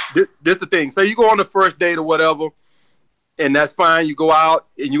 so this is the thing. Say you go on the first date or whatever, and that's fine. You go out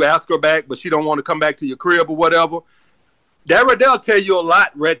and you ask her back, but she don't want to come back to your crib or whatever. That right there will tell you a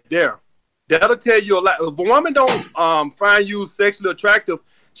lot right there. That'll tell you a lot. If a woman don't find you sexually attractive,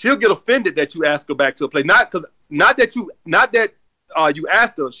 she'll get offended that you ask her back to a place. Not that you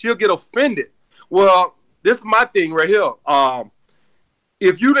asked her. She'll get offended. Well, this is my thing right here.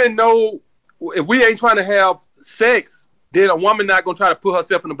 If you didn't know, if we ain't trying to have sex, then a woman not going to try to put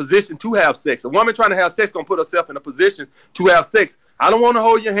herself in a position to have sex. A woman trying to have sex going to put herself in a position to have sex. I don't want to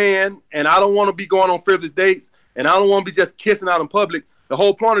hold your hand, and I don't want to be going on frivolous dates, and I don't want to be just kissing out in public. The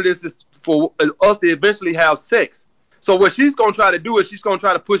whole point of this is for us to eventually have sex. So what she's going to try to do is she's going to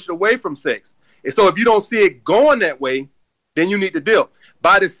try to push it away from sex. And so if you don't see it going that way, then you need to deal.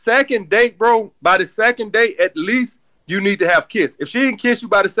 By the second date, bro, at least you need to have kiss. If she didn't kiss you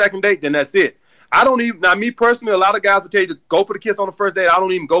by the second date, then that's it. Now me personally, a lot of guys will tell you to go for the kiss on the first date. I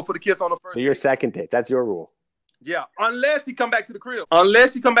don't even go for the kiss on the first date. So your second date, that's your rule. Yeah, unless she come back to the crib. I'm going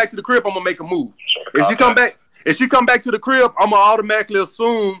to make a move. If she come back to the crib, I'm going to automatically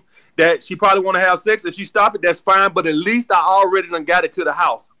assume that she probably want to have sex. If she stop it, that's fine. But at least I already done got it to the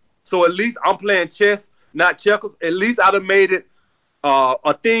house. So at least I'm playing chess, not checkers. At least I done made it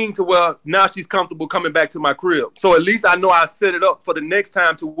a thing to where now she's comfortable coming back to my crib. So at least I know I set it up for the next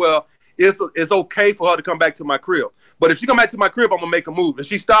time to where it's okay for her to come back to my crib. But if she come back to my crib, I'm going to make a move. If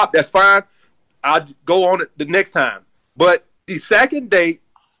she stop, that's fine. I'll go on it the next time. But the second date,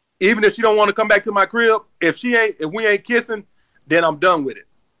 even if she don't want to come back to my crib, if we ain't kissing, then I'm done with it.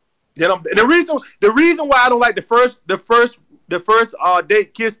 The reason why I don't like the first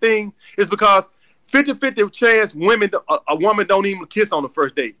date kiss thing is because 50-50 chance a woman don't even kiss on the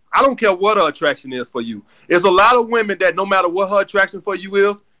first date. I don't care what her attraction is for you. There's a lot of women that no matter what her attraction for you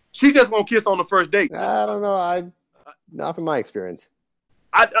is, she just won't kiss on the first date. I don't know. Not from my experience.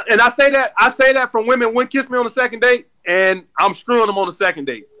 I say that from women who wouldn't kiss me on the second date, and I'm screwing them on the second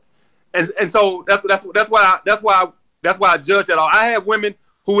date. And so that's why I judge that. I had women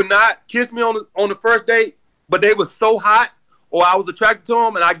who would not kiss me on the first date, but they were so hot, or I was attracted to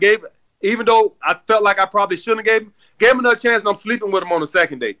them, and even though I felt like I probably shouldn't have gave them another chance, and I'm sleeping with them on the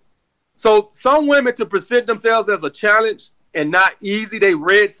second date. So some women, to present themselves as a challenge and not easy, they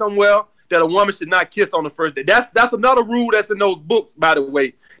read somewhere that a woman should not kiss on the first date. That's another rule that's in those books, by the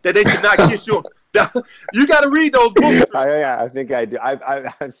way, that they should not kiss you. You got to read those books. Yeah, I think I do.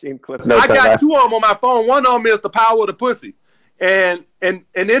 I've seen clips. I got two of them on my phone. One of them is The Power of the Pussy. And in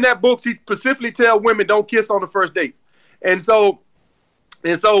that book, she specifically tells women don't kiss on the first date. And so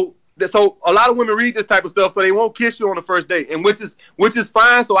a lot of women read this type of stuff, so they won't kiss you on the first date, and which is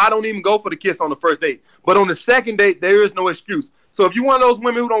fine. So I don't even go for the kiss on the first date. But on the second date, there is no excuse. So if you're one of those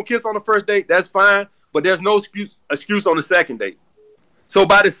women who don't kiss on the first date, that's fine. But there's no excuse on the second date. So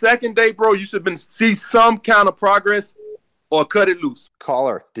by the second date, bro, you should see some kind of progress or cut it loose.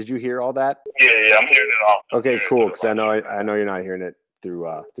 Caller, did you hear all that? Yeah, I'm hearing it all. Okay, cool. Because I know you're not hearing it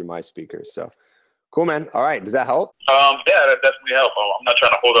through my speakers. So cool, man. All right, does that help? Yeah, that definitely helps. I'm not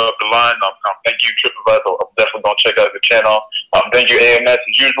trying to hold up the line. Thank you, TripAdvisor. I'm definitely gonna check out the channel. Thank you, AMS, as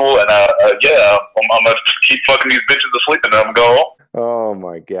usual. And I'm gonna keep fucking these bitches asleep and then I'm gonna go home. Oh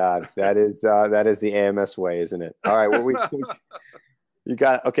my God, that is the AMS way, isn't it? All right, well we we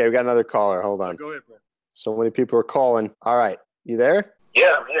got another caller. Hold on. Go ahead, bro. So many people are calling. All right, you there?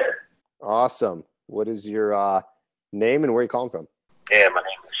 Yeah, I'm here. Awesome. What is your name and where are you calling from? Yeah, my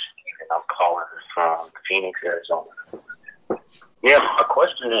name is Steven. I'm calling from Phoenix, Arizona. Yeah, my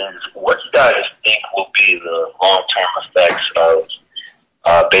question is, what do you guys think will be the long-term effects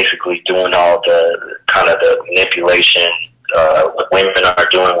of basically doing all the kind of the manipulation what women are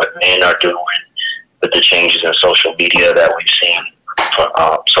doing, what men are doing, with the changes in social media that we've seen?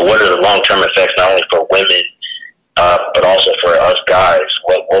 So what are the long-term effects not only for women but also for us guys,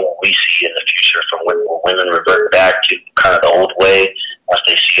 what will we see in the future from will women revert back to kind of the old way once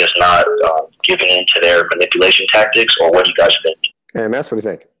they see us not giving in to their manipulation tactics, or what do you guys think? Hey, Mass, what do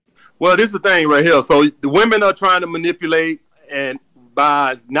you think? Well, this is the thing right here. So the women are trying to manipulate and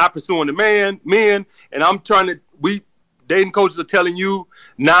by not pursuing the men, and I'm trying to, dating coaches are telling you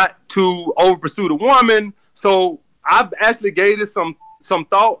not to over pursue the woman. So I've actually gave this some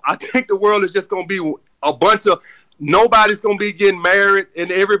thought. I think the world is just going to be a bunch of, nobody's going to be getting married, and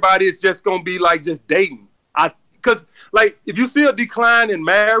everybody is just going to be like just dating. Because like if you see a decline in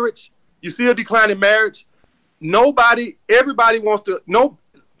marriage, everybody wants to know.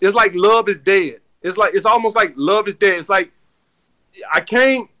 It's like love is dead. It's almost like love is dead. It's like I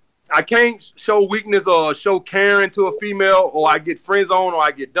can't show weakness or show caring to a female, or I get friend zoned, or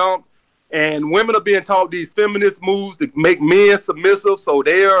I get dumped. And women are being taught these feminist moves to make men submissive, so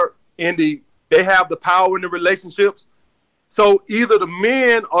they have the power in the relationships. So either the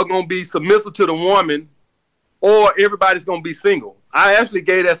men are going to be submissive to the woman, or everybody's going to be single. I actually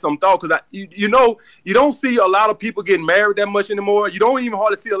gave that some thought because you don't see a lot of people getting married that much anymore. You don't even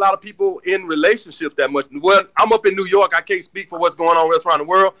hardly see a lot of people in relationships that much. Well, I'm up in New York. I can't speak for what's going on around the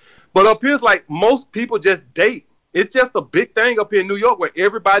world. But up here, it's like most people just date. It's just a big thing up here in New York where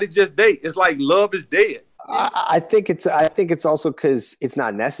everybody just date. It's like love is dead. I think it's also because it's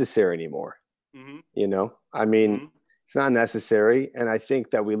not necessary anymore. Mm-hmm. You know, I mean, mm-hmm. It's not necessary. And I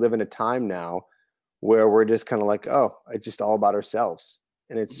think that we live in a time now where we're just kind of like, oh, it's just all about ourselves.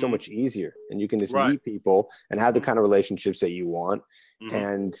 And it's so much easier. And you can just meet people and have the kind of relationships that you want. Mm-hmm.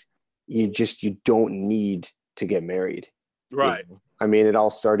 And you don't need to get married. Right. You know? I mean, it all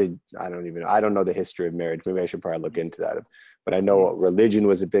started, I don't know the history of marriage. Maybe I should probably look into that. But I know religion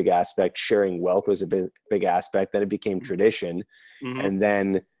was a big aspect. Sharing wealth was a big aspect. Then it became tradition. Mm-hmm. And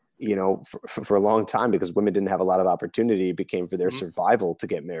then, you know, for a long time, because women didn't have a lot of opportunity, it became for their survival to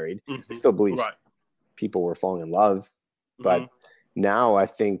get married. Mm-hmm. I still believe people were falling in love. But now I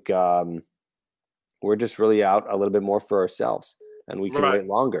think we're just really out a little bit more for ourselves, and we can wait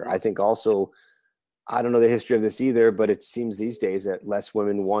longer. I think also, I don't know the history of this either, but it seems these days that less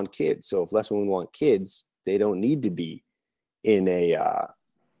women want kids. So if less women want kids, they don't need to be in a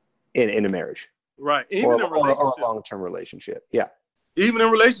marriage, right? Even in a long-term relationship, yeah. Even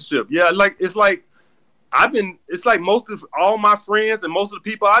in relationship, yeah. Like it's like most of all my friends and most of the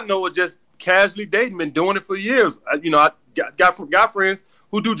people I know are just casually dating, been doing it for years. I got friends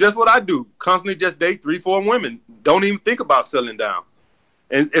who do just what I do, constantly just date 3-4 women, don't even think about settling down.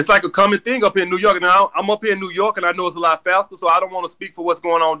 And it's like a common thing up here in New York. Now I'm up here in New York, and I know it's a lot faster, so I don't want to speak for what's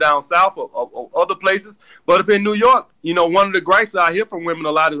going on down south or other places. But up in New York, you know, one of the gripes I hear from women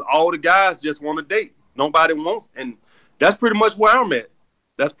a lot is all the guys just want to date. Nobody wants, and that's pretty much where I'm at.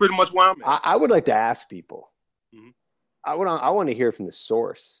 I would like to ask people. Mm-hmm. I want to hear from the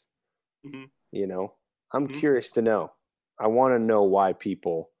source. Mm-hmm. You know, I'm curious to know. I want to know why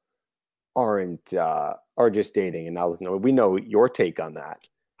people are just dating and not looking. We know your take on that.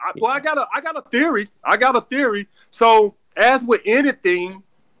 I got a theory. So as with anything,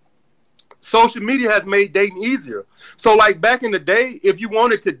 social media has made dating easier. So like back in the day, if you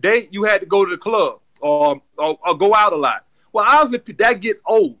wanted to date, you had to go to the club or go out a lot. Well, obviously that gets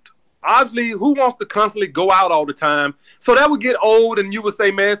old. Obviously, who wants to constantly go out all the time? So that would get old, and you would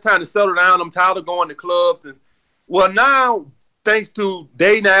say, man, it's time to settle down. I'm tired of going to clubs. And well, now, thanks to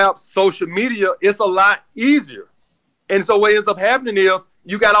dating apps, social media, it's a lot easier. And so what ends up happening is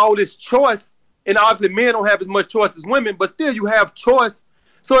you got all this choice, and obviously men don't have as much choice as women, but still you have choice.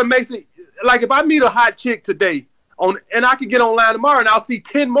 So it makes it, like if I meet a hot chick today, and I could get online tomorrow, and I'll see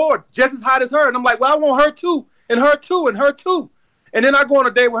 10 more just as hot as her, and I'm like, well, I want her too, and her too, and her too. And then I go on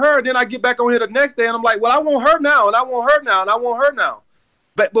a date with her, and then I get back on here the next day, and I'm like, well, I want her now, and I want her now, and I want her now.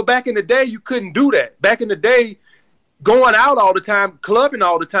 But back in the day, you couldn't do that. Back in the day, going out all the time, clubbing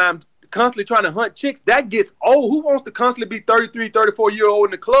all the time, constantly trying to hunt chicks, that gets old. Who wants to constantly be 33, 34-year-old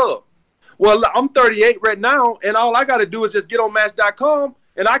in the club? Well, I'm 38 right now, and all I got to do is just get on Match.com,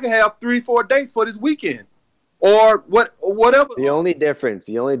 and I can have 3-4 dates for this weekend. Or whatever. The only difference,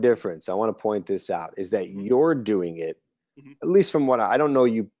 I want to point this out, is that you're doing it. At least from what I don't know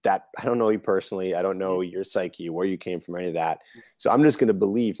you personally. I don't know your psyche, where you came from, any of that. So I'm just going to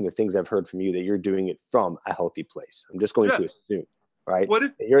believe from the things I've heard from you that you're doing it from a healthy place. I'm just going to assume, right?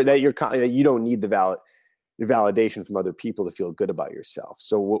 That you don't need the validation from other people to feel good about yourself.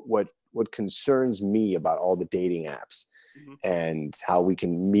 So what concerns me about all the dating apps and how we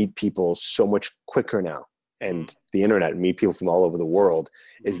can meet people so much quicker now and the internet and meet people from all over the world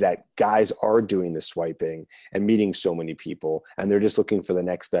is that guys are doing the swiping and meeting so many people, and they're just looking for the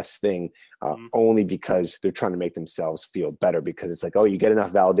next best thing, only because they're trying to make themselves feel better, because it's like, oh, you get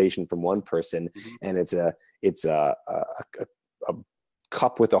enough validation from one person, and it's a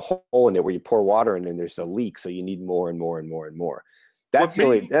cup with a hole in it where you pour water in and there's a leak, so you need more and more and more and more. That's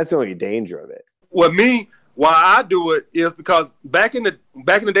the only danger of it. Well, why I do it is because back in the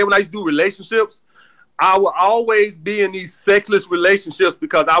day when I used to do relationships, I would always be in these sexless relationships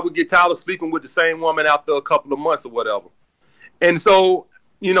because I would get tired of sleeping with the same woman after a couple of months or whatever. And so,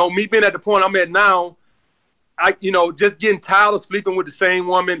 me being at the point I'm at now, just getting tired of sleeping with the same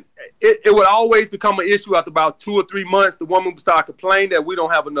woman, it would always become an issue after about 2 or 3 months. The woman would start complaining that we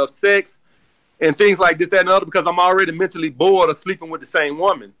don't have enough sex and things like this, that, and the other, because I'm already mentally bored of sleeping with the same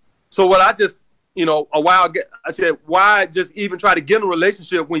woman. So what I just, a while ago, I said, why just even try to get in a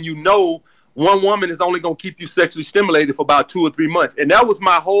relationship when one woman is only going to keep you sexually stimulated for about 2 or 3 months? And that was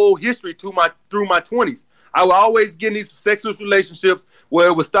my whole history through my 20s. I would always get in these sexual relationships where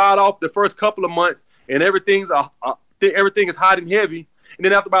it would start off the first couple of months and everything is hot and heavy. And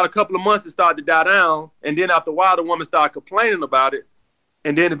then after about a couple of months, it started to die down. And then after a while, the woman started complaining about it.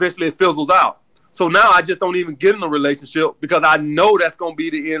 And then eventually it fizzles out. So now I just don't even get in a relationship because I know that's going to be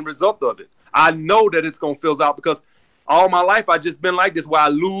the end result of it. I know that it's going to fizzle out because all my life I've just been like this, where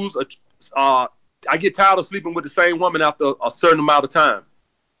I get tired of sleeping with the same woman after a certain amount of time.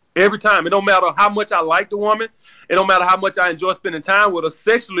 Every time. It don't matter how much I like the woman. It don't matter how much I enjoy spending time with her.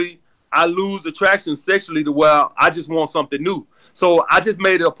 Sexually, I lose attraction sexually to where I just want something new. So I just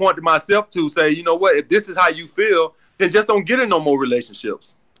made it a point to myself to say, you know what, if this is how you feel, then just don't get in no more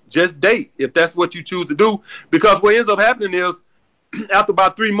relationships. Just date if that's what you choose to do. Because what ends up happening is after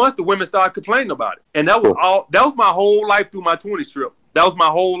about 3 months, the women start complaining about it. And that was my whole life through my 20s trip. That was my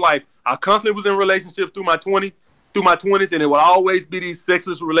whole life. I constantly was in relationships through my 20s, and it would always be these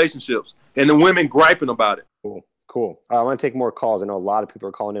sexless relationships and the women griping about it. Cool. I want to take more calls. I know a lot of people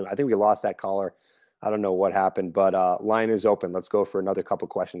are calling in. I think we lost that caller. I don't know what happened, but line is open. Let's go for another couple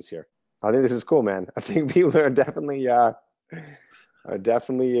questions here. I think this is cool, man. I think people are definitely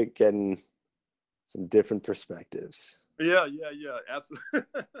getting some different perspectives. Yeah,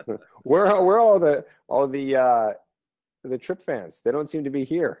 absolutely. Where are all the Trip fans? They don't seem to be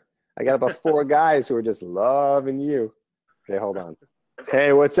here. I got about 4 guys who are just loving you. Okay, hold on.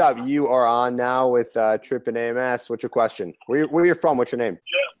 Hey, what's up? You are on now with Trip and AMS. What's your question? Where are you from? What's your name?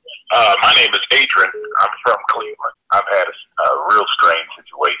 My name is Adrian. I'm from Cleveland. I've had a real strange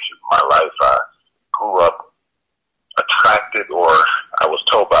situation in my life. I grew up attracted, or I was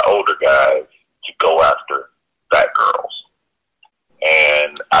told by older guys to go after fat girls.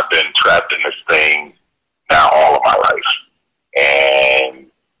 And I've been trapped in this thing now all of my life. And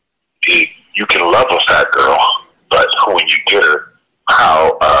you can love a fat girl, but when you get her,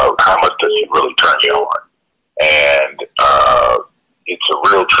 how much does she really turn you on? And it's a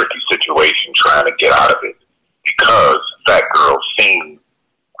real tricky situation trying to get out of it, because fat girls seem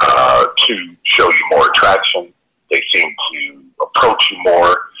to show you more attraction. They seem to approach you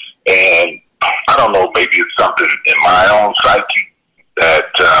more. And I don't know, maybe it's something in my own psyche that,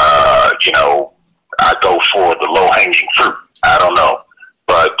 I go for the low-hanging fruit. I don't know.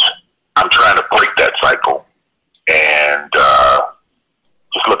 But I'm trying to break that cycle. And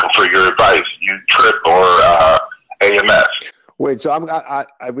just looking for your advice, you Trip or AMS. Wait, so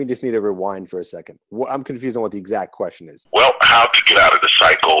we just need to rewind for a second. I'm confused on what the exact question is. Well, how to get out of the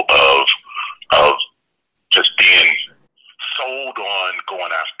cycle of just being sold on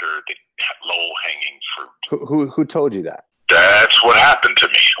going after the low-hanging fruit. Who told you that? That's what happened to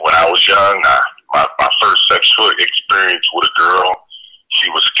me when I was young. My first sexual experience with a girl, she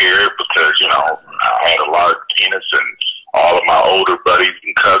was scared because, I had a large penis, and all of my older buddies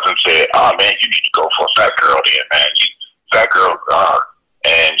and cousins said, "Oh, man, you need to go for a fat girl then, man. Fat girl."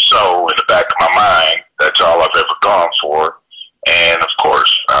 And so in the back of my mind, that's all I've ever gone for. And, of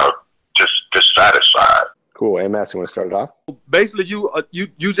course, just dissatisfied. Cool. AMS, you want to start it off? Basically, you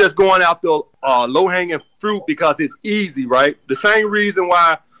just going after low-hanging fruit because it's easy, right? The same reason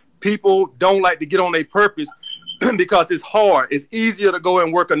why people don't like to get on their purpose, because it's hard. It's easier to go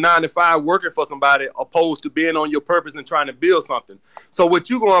and work a 9-to-5 working for somebody opposed to being on your purpose and trying to build something. So what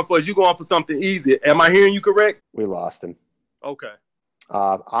you going for is you going for something easy. Am I hearing you correct? We lost him. Okay.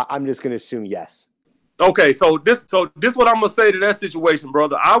 I'm just going to assume yes. Okay, so this what I'm gonna say to that situation,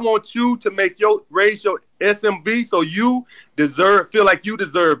 brother. I want you to raise your SMV so you feel like you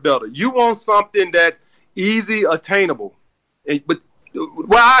deserve better. You want something that's easy attainable. But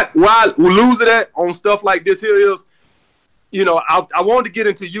why losing that on stuff like this here is I wanted to get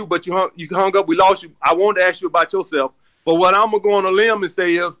into you, but you hung up. We lost you. I wanted to ask you about yourself. But what I'm going to go on a limb and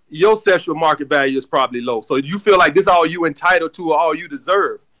say is your sexual market value is probably low. So you feel like this is all you entitled to or all you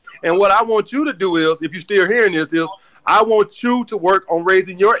deserve. And what I want you to do is, if you're still hearing this, is I want you to work on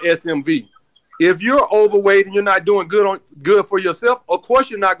raising your SMV. If you're overweight and you're not doing good for yourself, of course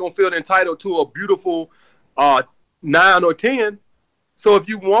you're not going to feel entitled to a beautiful 9 or 10. So if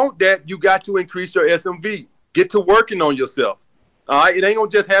you want that, you got to increase your SMV. Get to working on yourself. All right, it ain't gonna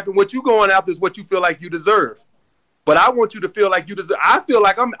just happen. What you going after is what you feel like you deserve. But I want you to feel like you deserve. I feel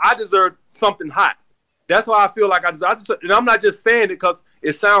like I deserve something hot. That's why I feel like I deserve. And I'm not just saying it because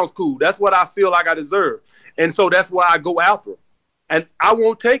it sounds cool. That's what I feel like I deserve. And so that's why I go after it. And I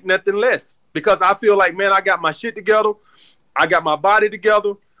won't take nothing less because I feel like, man, I got my shit together. I got my body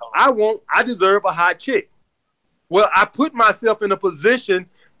together. I deserve a hot chick. Well, I put myself in a position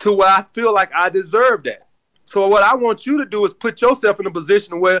to where I feel like I deserve that. So what I want you to do is put yourself in a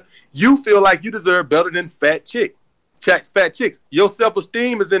position where you feel like you deserve better than fat chicks. Your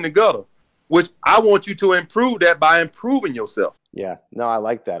self-esteem is in the gutter, which I want you to improve that by improving yourself. Yeah, no, I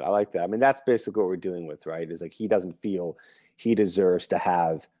like that. I mean, that's basically what we're dealing with, right? Is like he doesn't feel he deserves to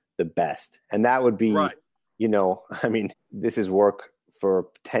have the best. And that would be, right. I mean, this is work for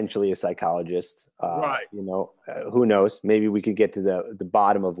potentially a psychologist. Right. Who knows? Maybe we could get to the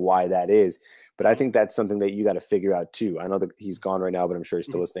bottom of why that is. But I think that's something that you got to figure out too. I know that he's gone right now, but I'm sure he's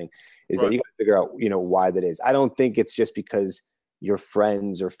still listening. Is that you got to figure out, why that is. I don't think it's just because your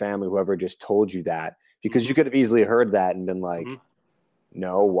friends or family, whoever just told you that, because you could have easily heard that and been like,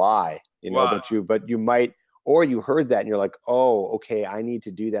 no, why? Why? But you might, or you heard that and you're like, oh, okay, I need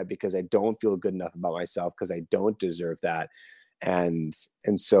to do that because I don't feel good enough about myself because I don't deserve that. And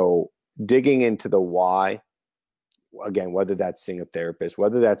so digging into the why, again, whether that's seeing a therapist,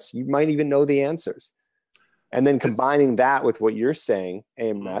 whether that's, you might even know the answers. And then combining that with what you're saying,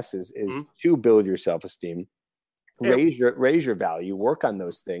 AMS is to build your self-esteem, raise your value, work on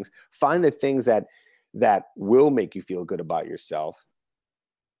those things, find the things that will make you feel good about yourself.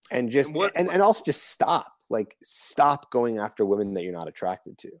 And just, and also just stop going after women that you're not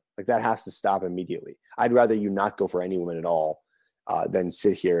attracted to. Like that has to stop immediately. I'd rather you not go for any woman at all. Than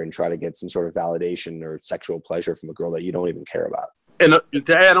sit here and try to get some sort of validation or sexual pleasure from a girl that you don't even care about. And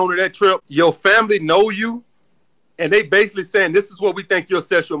to add on to that, Trip, your family know you, and they basically saying this is what we think your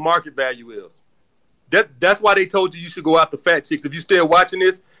sexual market value is. That's why they told you should go after fat chicks. If you're still watching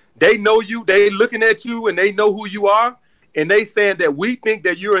this, they know you, they looking at you, and they know who you are, and they saying that we think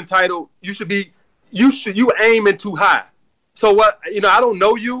that you're entitled. You aiming too high. So what? I don't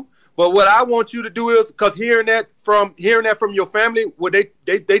know you. But what I want you to do is, because hearing that from your family, what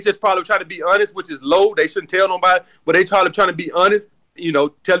they just probably try to be honest, which is low. They shouldn't tell nobody, but they trying to be honest,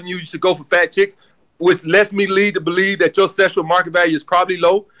 telling you should go for fat chicks, which lets me lead to believe that your sexual market value is probably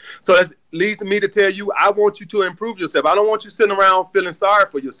low. So that leads me to tell you, I want you to improve yourself. I don't want you sitting around feeling sorry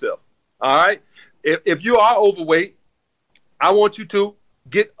for yourself. All right. If you are overweight, I want you to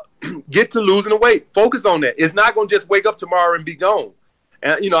get to losing the weight. Focus on that. It's not going to just wake up tomorrow and be gone.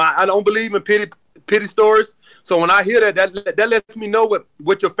 And, I don't believe in pity stories. So when I hear that lets me know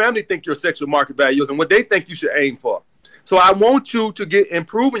what your family think your sexual market value is and what they think you should aim for. So I want you to get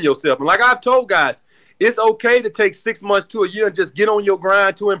improving yourself. And like I've told guys, it's okay to take 6 months to a year and just get on your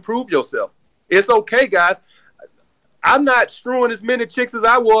grind to improve yourself. It's okay, guys. I'm not screwing as many chicks as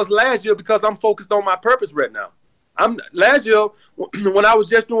I was last year because I'm focused on my purpose right now. Last year, when I was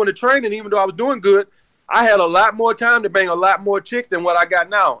just doing the training, even though I was doing good, I had a lot more time to bang a lot more chicks than what I got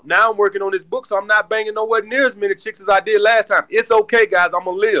now. Now I'm working on this book, so I'm not banging nowhere near as many chicks as I did last time. It's okay, guys. I'm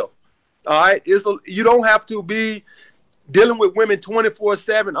going to live. All right? You don't have to be dealing with women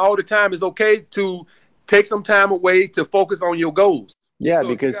 24/7 all the time. It's okay to take some time away to focus on your goals. Yeah, so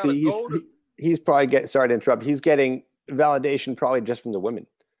because he's probably sorry to interrupt. He's getting validation probably just from the women.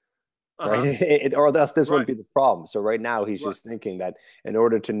 Right? Or else this wouldn't be the problem. So right now he's just thinking that in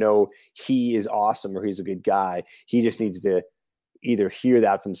order to know he is awesome or he's a good guy, he just needs to either hear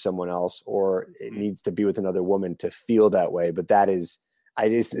that from someone else or it needs to be with another woman to feel that way. But it's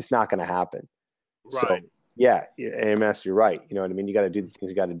not going to happen. Right. So yeah, AMS, you're right. You know what I mean? You got to do the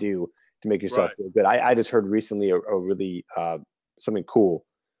things you got to do to make yourself feel good. I just heard recently a really something cool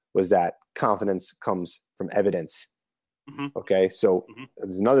was that confidence comes from evidence. Okay, so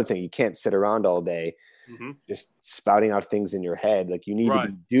there's another thing. You can't sit around all day just spouting out things in your head. Like you need to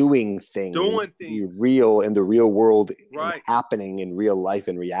be doing things, be real in the real world, happening in real life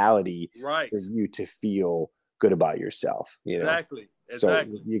and reality for you to feel good about yourself. Exactly. So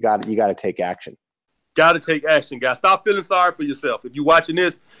you got to take action. Got to take action, guys. Stop feeling sorry for yourself. If you're watching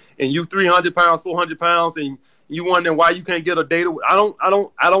this and you 300 pounds, 400 pounds, and You wondering why you can't get a date. I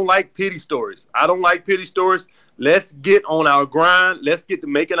don't like pity stories. I don't like pity stories. Let's get on our grind. Let's get to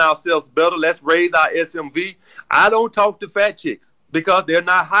making ourselves better. Let's raise our SMV. I don't talk to fat chicks because they're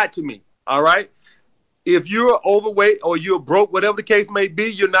not hot to me. All right. If you're overweight or you're broke, whatever the case may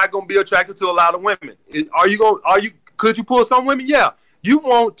be, you're not going to be attracted to a lot of women. Could you pull some women? Yeah. You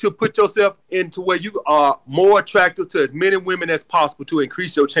want to put yourself into where you are more attractive to as many women as possible to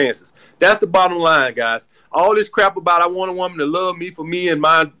increase your chances. That's the bottom line, guys. All this crap about I want a woman to love me for me and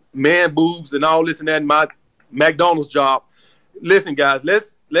my man boobs and all this and that and my McDonald's job. Listen, guys,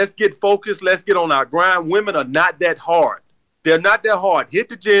 let's get focused. Let's get on our grind. Women are not that hard. They're not that hard. Hit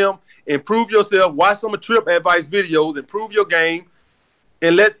the gym, improve yourself, watch some of Trip advice videos, improve your game,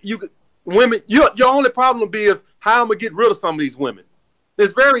 and women. Your only problem will be is how I'm gonna get rid of some of these women.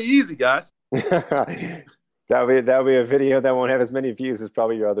 It's very easy, guys. that'll be a video that won't have as many views as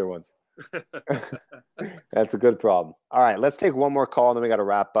probably your other ones. That's a good problem. All right, let's take one more call, and then we got to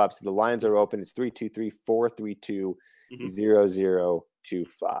wrap up. So the lines are open. It's 323-432-0025.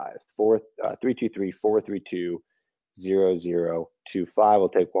 323-432-0025. We'll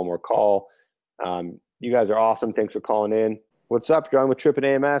take one more call. You guys are awesome. Thanks for calling in. What's up? You're on with Trip and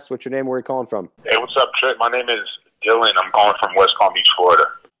AMS. What's your name? Where are you calling from? Hey, what's up, Trip? My name is Dylan. I'm calling from West Palm Beach, Florida.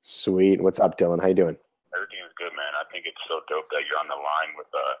 Sweet. What's up, Dylan? How you doing? Everything is good, man. I think it's so dope that you're on the line with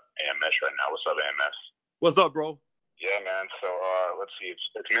AMS right now. What's up, AMS? What's up, bro? Yeah, man. So let's see. It's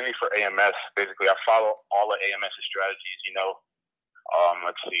mainly for AMS. Basically, I follow all of AMS's strategies.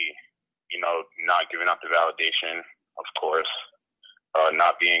 Let's see. Not giving up the validation, of course.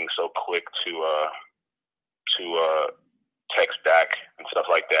 Not being so quick to text back and stuff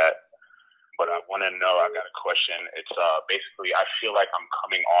like that. But I want to know. I got a question. It's basically I feel like I'm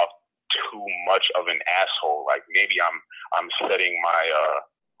coming off too much of an asshole. Like maybe I'm setting my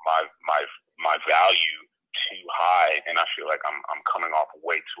value too high, and I feel like I'm coming off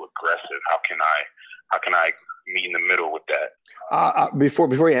way too aggressive. How can I meet in the middle with that?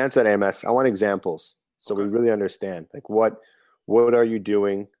 Before you answer that, AMS, I want examples so we really understand. Like what are you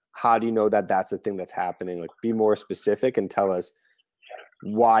doing? How do you know that that's the thing that's happening? Like be more specific and tell us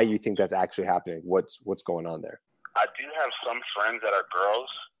why you think that's actually happening. What's going on there? I do have some friends that are girls,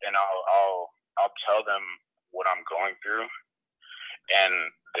 and I'll tell them what I'm going through, and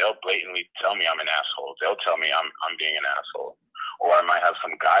they'll blatantly tell me I'm an asshole. They'll tell me I'm being an asshole. Or I might have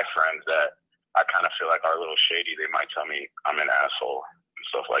some guy friends that I kind of feel like are a little shady. They might tell me I'm an asshole and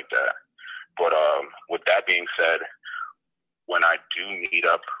stuff like that. But with that being said, when I do meet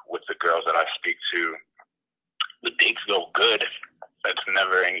up with the girls that I speak to, the dates go good. That's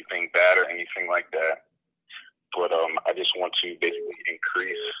never anything bad or anything like that. But I just want to basically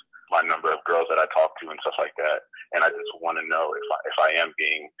increase my number of girls that I talk to and stuff like that. And I just want to know if I am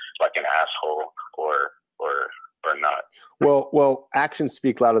being like an asshole or not. Well, actions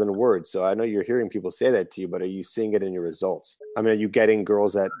speak louder than words. So I know you're hearing people say that to you, but are you seeing it in your results? I mean, are you getting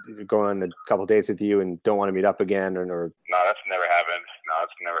girls that go on a couple dates with you and don't want to meet up again or? No, that's never happened.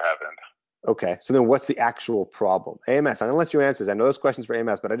 Okay. So then what's the actual problem? AMS, I'm going to let you answer this. I know those questions for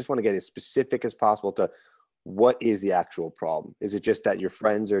AMS, but I just want to get as specific as possible to what is the actual problem? Is it just that your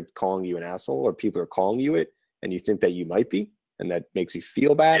friends are calling you an asshole or people are calling you it and you think that you might be and that makes you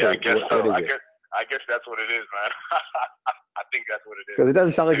feel bad? Yeah, I guess so. I guess that's what it is, man. I think that's what it is. Because it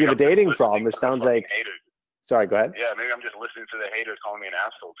doesn't sound like you have a dating problem. It sounds like haters. Sorry, go ahead. Yeah, maybe I'm just listening to the haters calling me an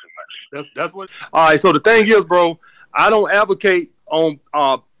asshole too much. That's what. All right. So the thing is, bro, I don't advocate on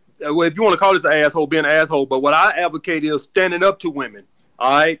well, if you want to call this an asshole, being an asshole, but what I advocate is standing up to women.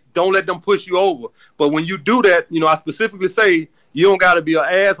 All right, don't let them push you over. But when you do that, I specifically say you don't got to be an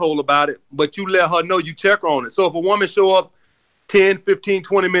asshole about it, but you let her know you check on it. So if a woman show up 10, 15,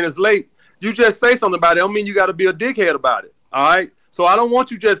 20 minutes late, you just say something about it. I don't mean you got to be a dickhead about it. All right. So I don't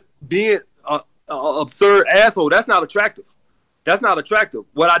want you just being an absurd asshole. That's not attractive.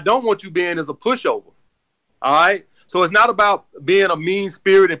 What I don't want you being is a pushover. All right. So it's not about being a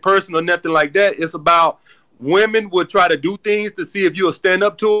mean-spirited person or nothing like that. It's about women would try to do things to see if you'll stand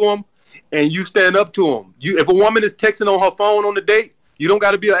up to them, and you stand up to them. If a woman is texting on her phone on the date, you don't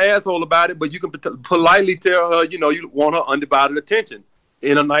got to be an asshole about it, but you can politely tell her, you want her undivided attention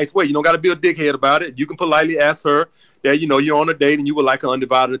in a nice way. You don't got to be a dickhead about it. You can politely ask her that, you're on a date and you would like her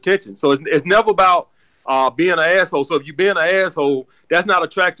undivided attention. So it's never about being an asshole. So if you're being an asshole, that's not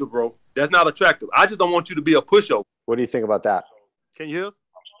attractive, bro. That's not attractive. I just don't want you to be a pushover. What do you think about that? Can you hear us?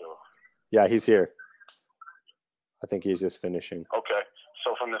 Yeah, he's here. I think he's just finishing. Okay.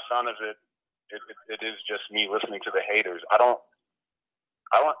 So from the sound of it, it is just me listening to the haters. I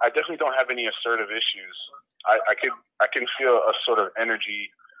definitely don't have any assertive issues. I can feel a sort of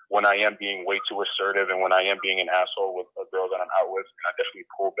energy when I am being way too assertive and when I am being an asshole with a girl that I'm out with, and I definitely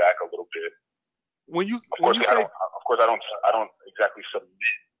pull back a little bit. Of course, I don't exactly submit,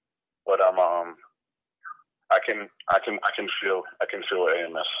 but I can feel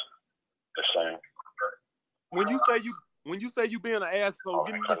AMS is saying. When you say you being an asshole,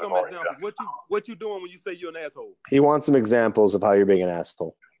 give me some examples. What you doing when you say you're an asshole? He wants some examples of how you're being an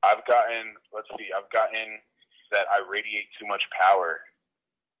asshole. I've gotten that I radiate too much power.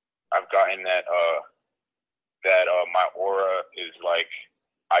 I've gotten that my aura is like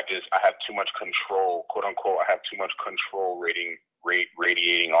I have too much control, quote unquote. I have too much control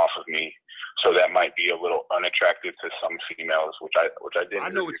radiating off of me, so that might be a little unattractive to some females, which I didn't. I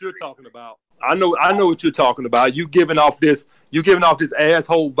know what you're talking about. I know what you're talking about. You giving off this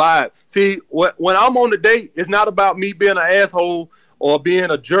asshole vibe. See, when I'm on a date, it's not about me being an asshole or being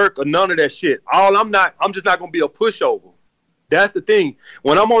a jerk or none of that shit. I'm just not gonna be a pushover. That's the thing.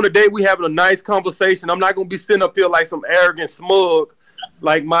 When I'm on a date, we having a nice conversation. I'm not gonna be sitting up here like some arrogant smug,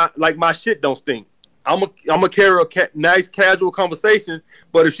 like my shit don't stink. I'm gonna carry a nice casual conversation.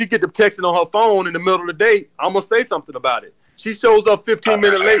 But if she get the texting on her phone in the middle of the date, I'm gonna say something about it. She shows up 15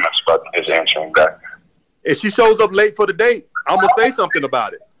 minutes late. If she shows up late for the date, I'm gonna say something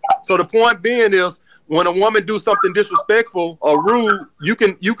about it. So the point being is, when a woman do something disrespectful or rude, you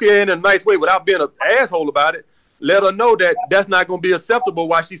can in a nice way without being an asshole about it. Let her know that that's not going to be acceptable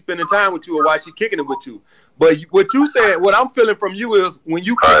while she's spending time with you or while she's kicking it with you. But what you said, what I'm feeling from you is when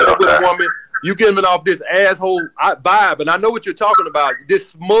you kick it with a woman, you giving off this asshole vibe. And I know what you're talking about. This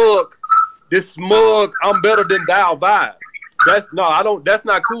smug, I'm better than thou vibe. That's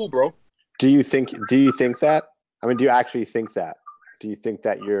not cool, bro. Do you think that? I mean, do you actually think that? Do you think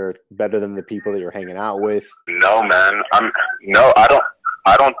that you're better than the people that you're hanging out with? No, man. I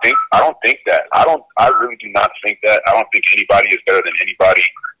don't think that. I really do not think that. I don't think anybody is better than anybody.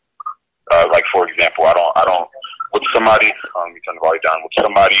 Like, for example, I don't with somebody, let me turn the volume down, with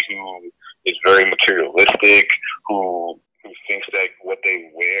somebody who is very materialistic, who thinks that what they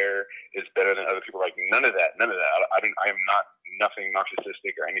wear is better than other people. Like, none of that. I am not nothing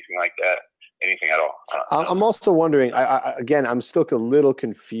narcissistic or anything like that. Anything at all. I'm also wondering, again, I'm still a little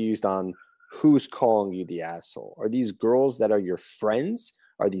confused on who's calling you the asshole. Are these girls that are your friends?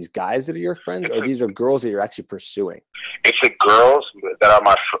 Are these guys that are your friends? Or these are girls that you're actually pursuing? It's the girls that are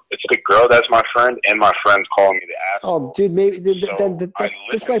it's the girl that's my friend, and my friends calling me the asshole. Oh, dude, maybe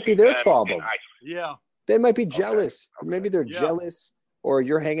this might be their problem. Yeah. They might be jealous. Okay. Maybe they're jealous, or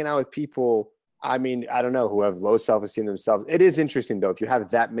you're hanging out with people, I mean, I don't know, who have low self-esteem themselves. It is interesting, though, if you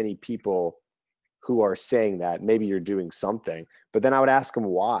have that many people who are saying that, maybe you're doing something. But then I would ask them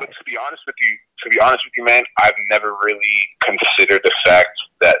why. But to be honest with you, man, I've never really considered the fact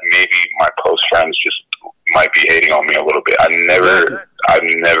that maybe my close friends just might be hating on me a little bit. I've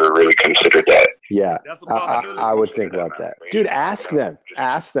never really considered that. Yeah, I would think about that. Dude, ask them.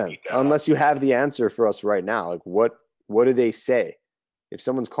 Ask them. Unless you have the answer for us right now. Like, what do they say? If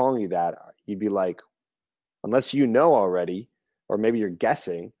someone's calling you that, you'd be like, unless you know already, or maybe you're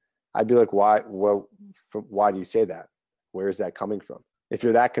guessing, I'd be like, why? Well, why do you say that? Where is that coming from? If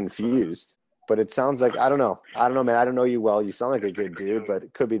you're that confused, but it sounds like, I don't know, man. I don't know you well. You sound like a good dude, but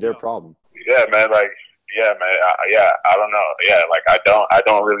it could be their problem. Yeah, man. I don't know. Yeah, like I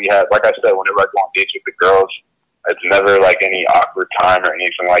don't really have, like I said, whenever I go on dates with the girls, it's never like any awkward time or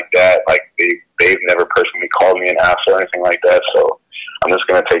anything like that. Like they've never personally called me an ass or anything like that. So I'm just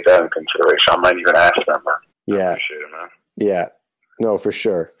gonna take that into consideration. I might even ask them. Yeah. I appreciate it, man. Yeah. No, for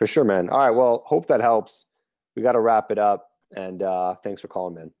sure, man. All right, well, hope that helps. We got to wrap it up, and thanks for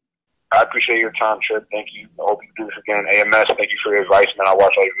calling, man. I appreciate your time, Trip. Thank you. I hope you do this again. AMS, thank you for your advice, man. I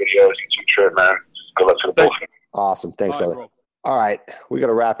watch all your videos. You too, Trip, man. Good luck to the both of you. Awesome. Thanks, brother. Bro. All right, we got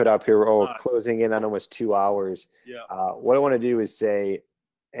to wrap it up here. We're closing in on almost 2 hours. Yeah. What I want to do is say,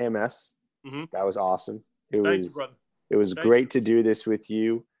 AMS, that was awesome. Thank you, brother. It was great to do this with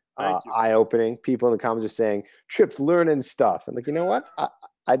you. Eye-opening. People in the comments are saying, Trip's learning stuff. I'm like, you know what?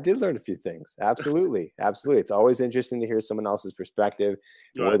 I did learn a few things. Absolutely. Absolutely. It's always interesting to hear someone else's perspective,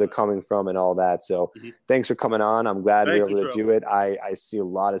 where they're coming from and all that. So thanks for coming on. I'm glad we were able to do it. I see a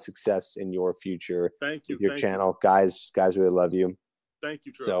lot of success in your future. Thank you. With your channel. Guys really love you. Thank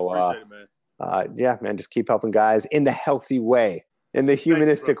you, Trip. So, appreciate it, man. Yeah, man, just keep helping guys in the healthy way, in the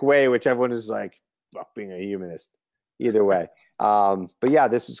humanistic way, which everyone is like, fuck being a humanist. Either way. But yeah,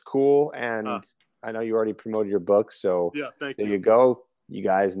 this was cool, and I know you already promoted your book, so there you go. You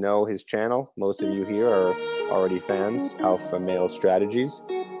guys know his channel. Most of you here are already fans. Alpha Male Strategies.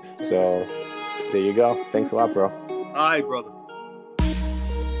 So there you go. Thanks a lot, bro. All right, brother.